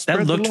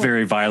that looked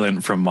very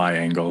violent from my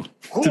angle,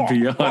 to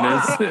be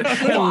honest.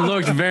 It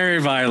looked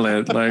very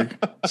violent, like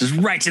just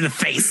right to the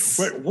face.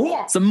 Wait,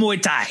 some Muay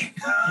Thai.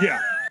 Yeah.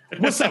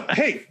 What's up?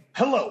 Hey,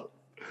 hello.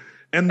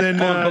 And then,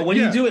 but when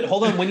you do it,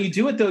 hold on. When you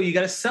do it, though, you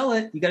got to sell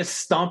it. You got to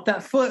stomp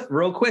that foot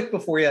real quick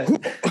before you.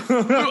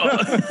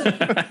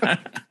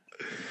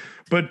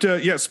 But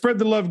spread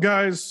the love,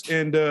 guys,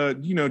 and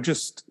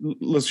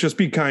let's just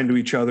be kind to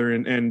each other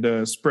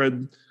and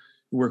spread.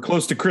 We're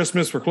close to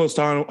Christmas. We're close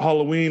to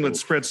Halloween. Let's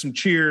spread some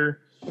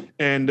cheer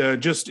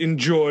and just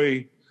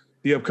enjoy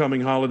the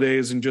upcoming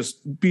holidays and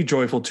just be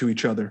joyful to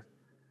each other.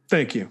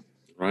 Thank you.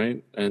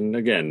 Right, and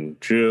again,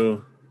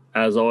 Drew,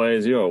 as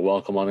always, you are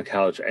welcome on the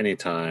couch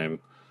anytime.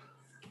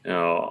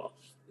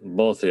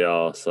 Both of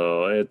y'all.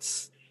 So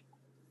it's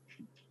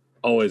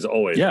always.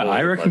 Yeah,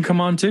 I reckon come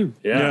on too.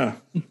 Yeah.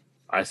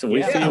 I said we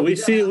Yeah,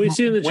 see in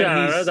the When chat.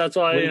 he's- Right? That's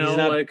why when he's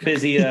not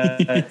busy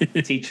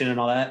teaching and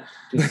all that.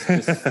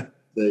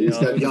 He's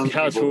got young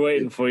couch people. we're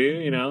waiting for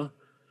you.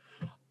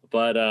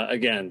 But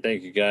again,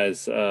 thank you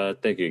guys.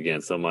 Thank you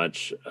again so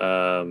much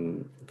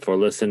for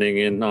listening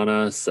in on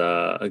us.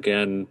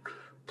 Again,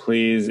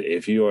 please,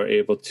 if you are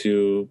able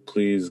to,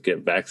 please get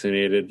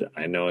vaccinated.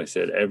 I know I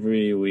said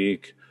every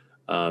week.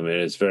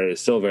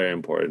 It's still very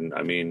important.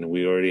 I mean,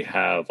 we already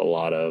have a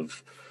lot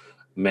of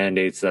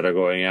mandates that are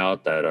going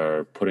out that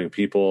are putting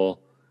people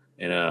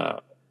in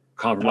a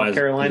compromised North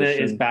Carolina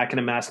position. is back in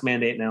a mask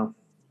mandate now.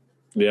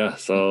 Yeah,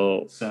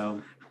 so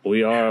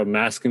we are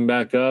masking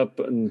back up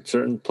in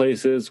certain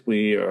places.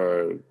 We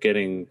are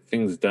getting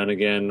things done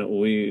again.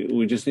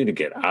 We just need to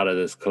get out of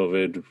this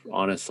COVID,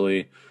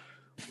 honestly.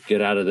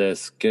 Get out of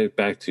this. Get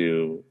back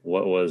to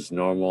what was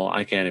normal.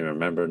 I can't even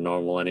remember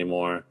normal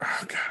anymore.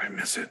 Oh God, I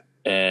miss it.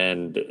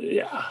 And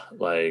yeah,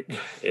 like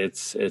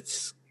it's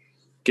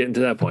getting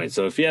to that point.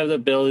 So if you have the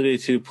ability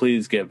to,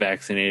 please get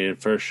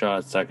vaccinated. First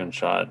shot, second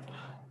shot,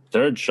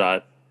 third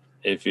shot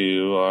if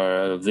you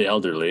are of the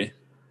elderly.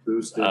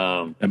 Boosted.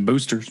 And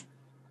boosters.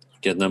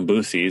 Getting them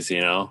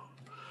boosties,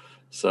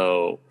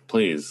 So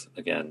please,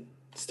 again,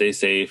 stay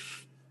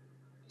safe.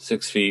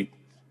 6 feet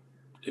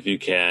if you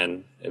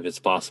can, if it's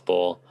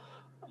possible.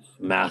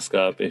 Mask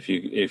up if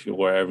you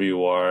wherever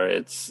you are.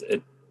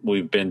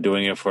 We've been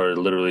doing it for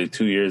literally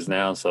 2 years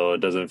now, so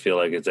it doesn't feel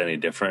like it's any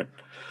different.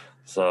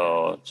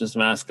 So just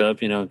mask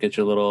up, get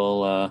your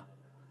little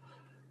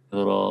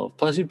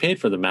plus you paid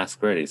for the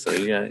mask already, so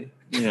you got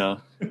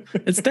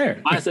It's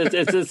there.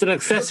 it's an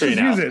accessory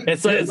now. use it.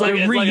 It's like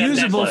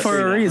reusable a for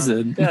a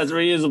reason. Yeah, it's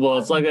reusable.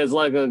 It's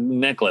like a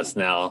necklace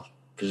now.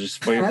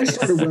 Just for your I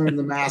started wearing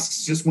the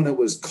masks just when it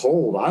was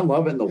cold. I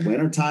love it in the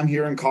wintertime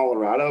here in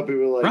Colorado.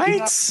 People are like,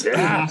 Right? "You're not wearing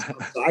a mask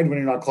outside when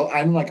you're not close."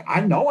 I'm like,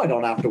 I know I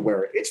don't have to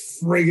wear it. It's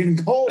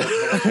friggin' cold.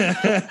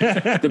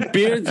 the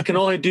beards can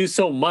only do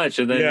so much,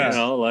 and then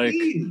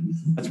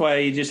That's why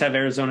you just have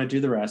Arizona do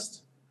the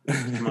rest.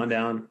 Come on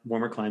down,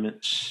 warmer climate.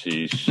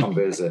 sheesh. Come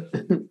visit.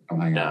 Come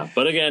hang out. Yeah,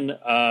 but again,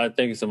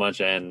 thank you so much,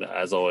 and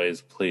as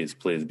always, please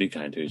be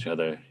kind to each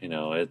other.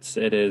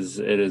 It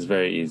is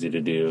very easy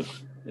to do.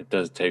 It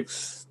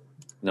takes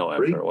no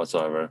effort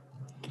whatsoever.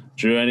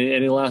 Drew,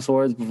 any last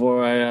words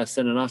before I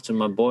send it off to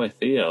my boy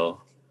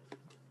Theo?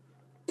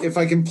 If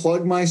I can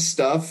plug my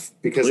stuff,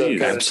 because I've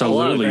Please, got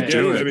absolutely. Plug,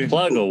 Do dude. it.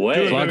 Plug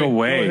away. Plug Go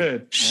away.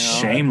 ahead.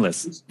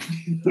 Shameless.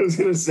 I was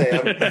going to say,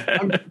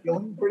 I'm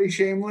feeling pretty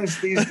shameless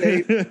these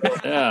days.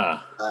 Yeah.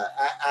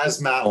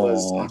 As Matt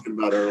was talking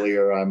about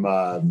earlier,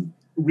 I'm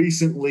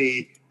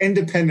recently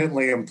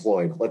independently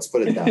employed. Let's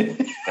put it that way.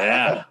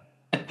 Yeah.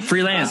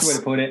 Freelance. That's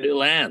the way to put it.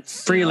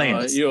 Freelance.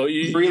 Freelance.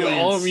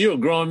 You're a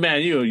grown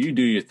man. You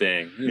do your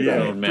thing. You're a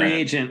grown man. Free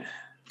agent.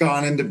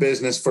 Gone into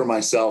business for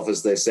myself,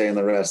 as they say in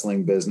the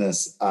wrestling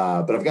business.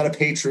 But I've got a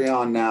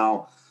Patreon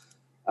now.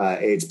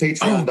 It's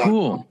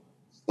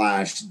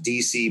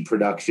patreon.com/DC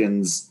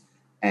Productions.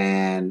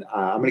 And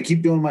I'm going to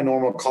keep doing my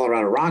normal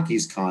Colorado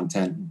Rockies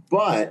content.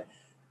 But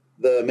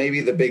maybe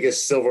the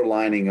biggest silver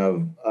lining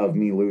of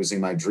me losing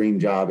my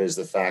dream job is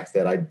the fact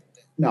that I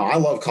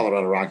love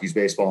Colorado Rockies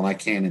baseball, and I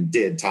can and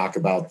did talk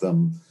about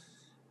them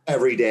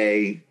every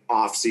day,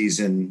 off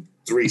season,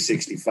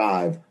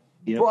 365.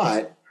 Yep.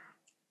 But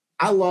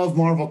I love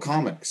Marvel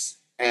Comics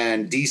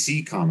and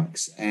DC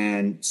Comics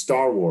and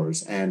Star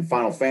Wars and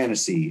Final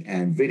Fantasy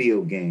and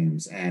video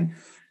games and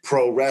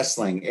pro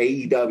wrestling,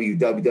 AEW,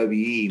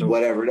 WWE,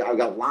 whatever. I've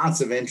got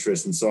lots of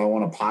interest. And so I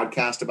want to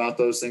podcast about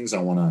those things. I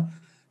want to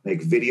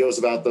make videos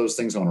about those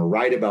things. I want to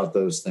write about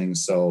those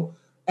things.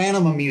 And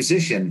I'm a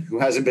musician who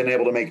hasn't been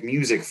able to make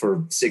music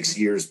for 6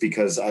 years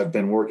because I've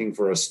been working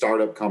for a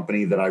startup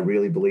company that I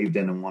really believed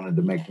in and wanted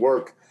to make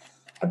work.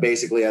 I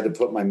basically had to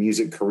put my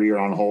music career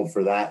on hold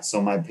for that.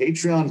 So my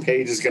Patreon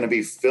page is going to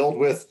be filled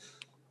with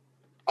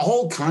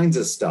all kinds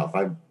of stuff.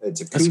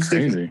 It's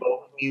acoustic and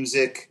folk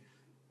music.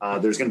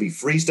 There's going to be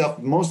free stuff.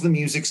 Most of the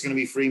music's going to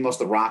be free.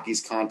 Most of the Rockies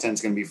content's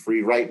going to be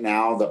free. Right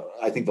now,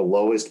 I think the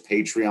lowest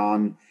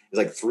Patreon is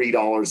like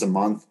 $3 a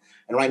month.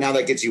 And right now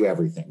that gets you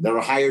everything. There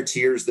are higher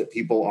tiers that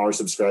people are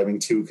subscribing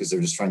to because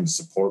they're just trying to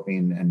support me,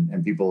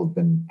 and people have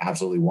been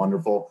absolutely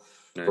wonderful.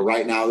 Right. But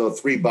right now, though,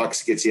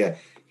 $3 gets you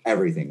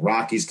everything.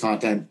 Rockies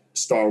content,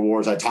 Star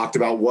Wars. I talked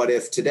about What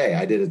If today.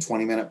 I did a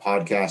 20-minute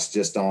podcast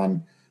just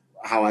on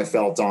how I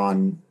felt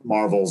on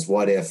Marvel's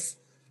What If.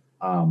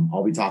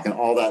 I'll be talking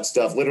all that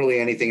stuff, literally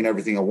anything and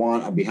everything I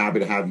want. I'd be happy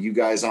to have you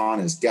guys on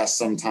as guests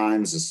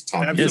sometimes. Just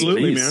talk.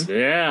 Absolutely, man.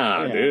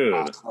 Yeah, dude.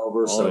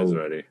 Always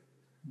ready.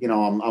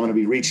 I'm going to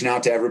be reaching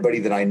out to everybody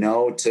that I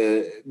know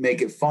to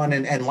make it fun.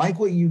 And like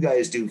what you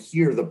guys do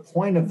here, the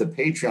point of the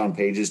Patreon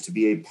page is to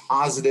be a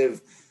positive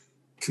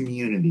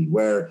community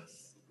where,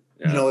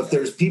 if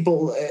there's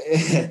people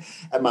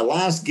at my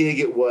last gig,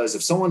 it was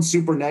if someone's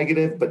super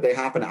negative, but they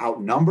happen to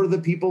outnumber the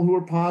people who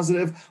are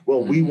positive,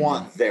 well, we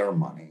want their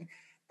money.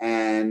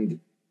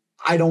 And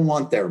I don't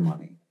want their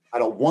money. I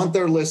don't want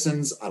their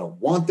listens. I don't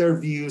want their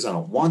views. I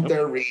don't want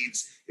their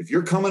reads. If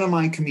you're coming to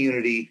my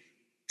community,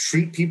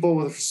 treat people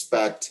with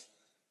respect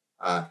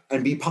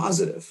and be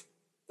positive.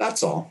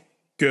 That's all.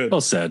 Good.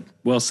 Well said.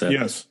 Well said.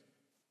 Yes.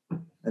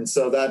 And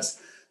so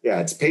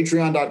it's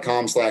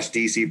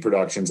patreon.com/DC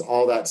Productions,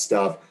 all that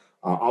stuff.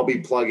 I'll be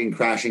plugging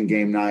Crashing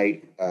Game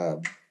Night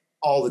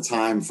all the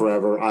time,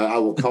 forever. I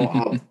will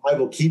I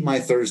will keep my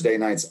Thursday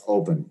nights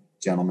open,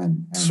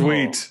 gentlemen. And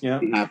Sweet. Yeah.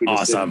 be happy to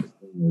Awesome.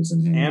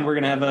 and We're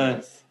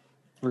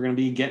gonna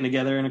be getting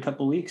together in a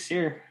couple weeks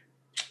here.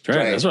 That's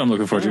right. That's what I'm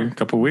looking forward to. A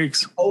couple of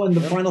weeks. Oh, and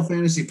the Final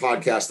Fantasy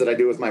podcast that I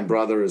do with my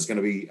brother is going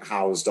to be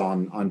housed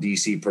on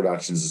DC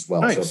Productions as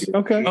well. Nice. So if you-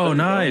 Okay. Oh,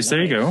 nice.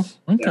 There you go.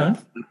 Okay. Yeah.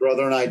 My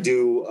brother and I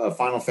do a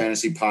Final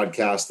Fantasy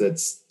podcast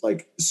that's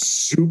like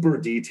super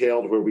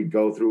detailed, where we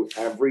go through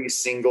every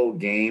single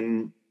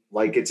game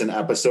like it's an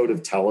episode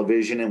of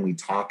television, and we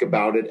talk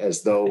about it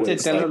as though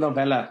It's a like,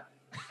 telenovela.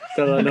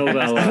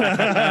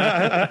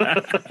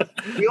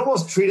 Telenovela. we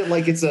almost treat it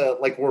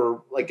like we're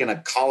like in a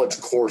college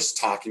course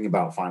talking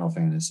about Final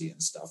Fantasy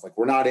and stuff. Like,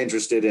 we're not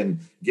interested in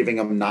giving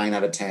them 9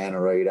 out of 10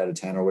 or 8 out of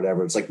 10 or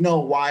whatever. It's like, no,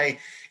 why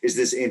is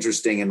this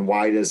interesting? And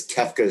why does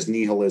Kefka's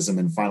nihilism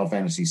in Final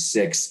Fantasy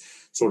VI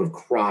sort of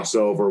cross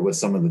over with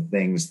some of the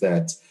things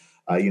that,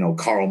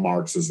 Karl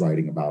Marx was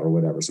writing about or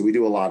whatever? So we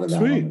do a lot of that.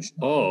 Sweet. On the show.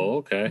 Oh,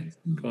 okay.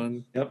 Go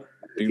on. Yep.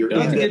 You're It's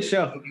a done. good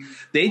show.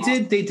 They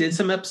did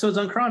some episodes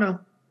on Chrono.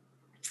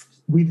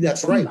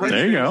 That's right.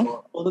 There you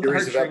go. Pull the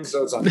Series of heartstrings.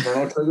 episodes on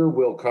Chrono Trigger.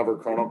 We'll cover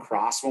Chrono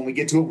Cross. When we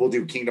get to it, we'll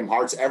do Kingdom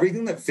Hearts.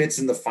 Everything that fits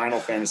in the Final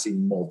Fantasy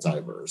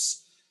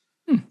multiverse.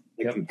 Like,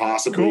 we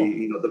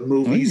possibly, Cool. the There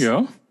movies. you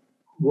go.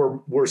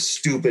 We're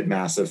stupid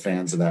massive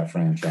fans of that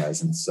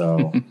franchise, and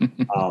so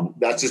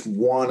that's just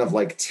one of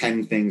like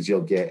 10 things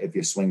you'll get if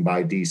you swing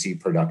by DC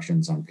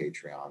Productions on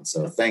Patreon.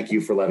 So thank you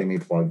for letting me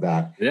plug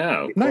that.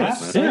 Yeah.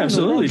 Nice. Yeah,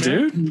 absolutely, Days.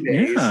 dude.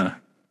 Yeah.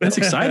 That's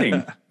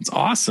exciting. It's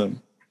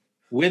awesome.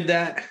 With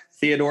that,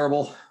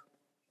 Theodorable.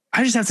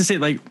 I just have to say,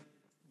 like,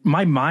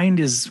 my mind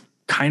is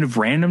kind of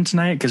random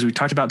tonight because we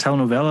talked about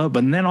telenovela,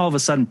 but then all of a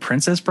sudden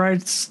Princess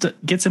Bride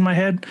gets in my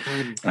head.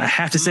 And I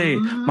have to say,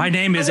 my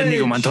name is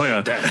Inigo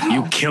Montoya.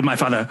 You killed my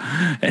father,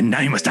 and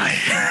now you must die.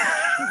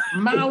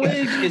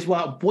 Marriage is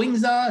what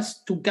brings us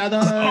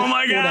together. Oh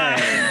my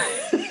God.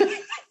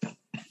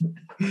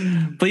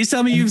 Please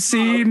tell me you've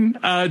seen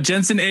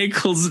Jensen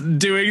Ackles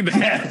doing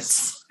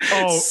that.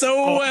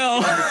 Oh,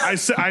 well.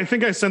 I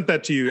think I sent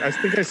that to you. I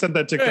think I sent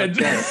that TikTok.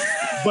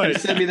 But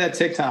Send me that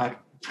TikTok.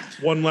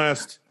 one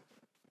last,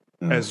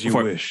 as you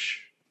Before-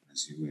 wish,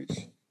 As you wish.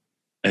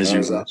 As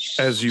you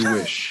as you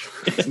wish.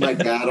 As my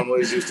dad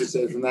always used to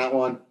say from that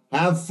one,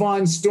 have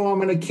fun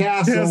storming a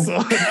castle. Yes.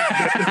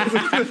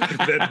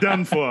 They're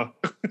done for.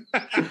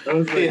 That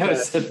was my Yeah, dad.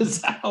 send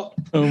this out.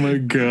 Oh my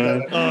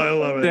God. Oh, I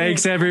love it.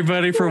 Thanks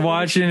everybody for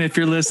watching. If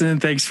you're listening,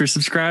 thanks for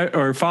subscribing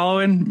or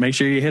following. Make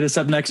sure you hit us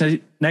up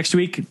next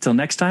week. Until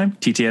next time,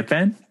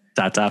 TTFN.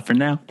 Ta for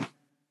now.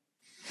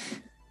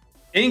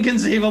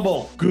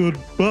 Inconceivable.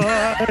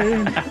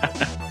 Goodbye.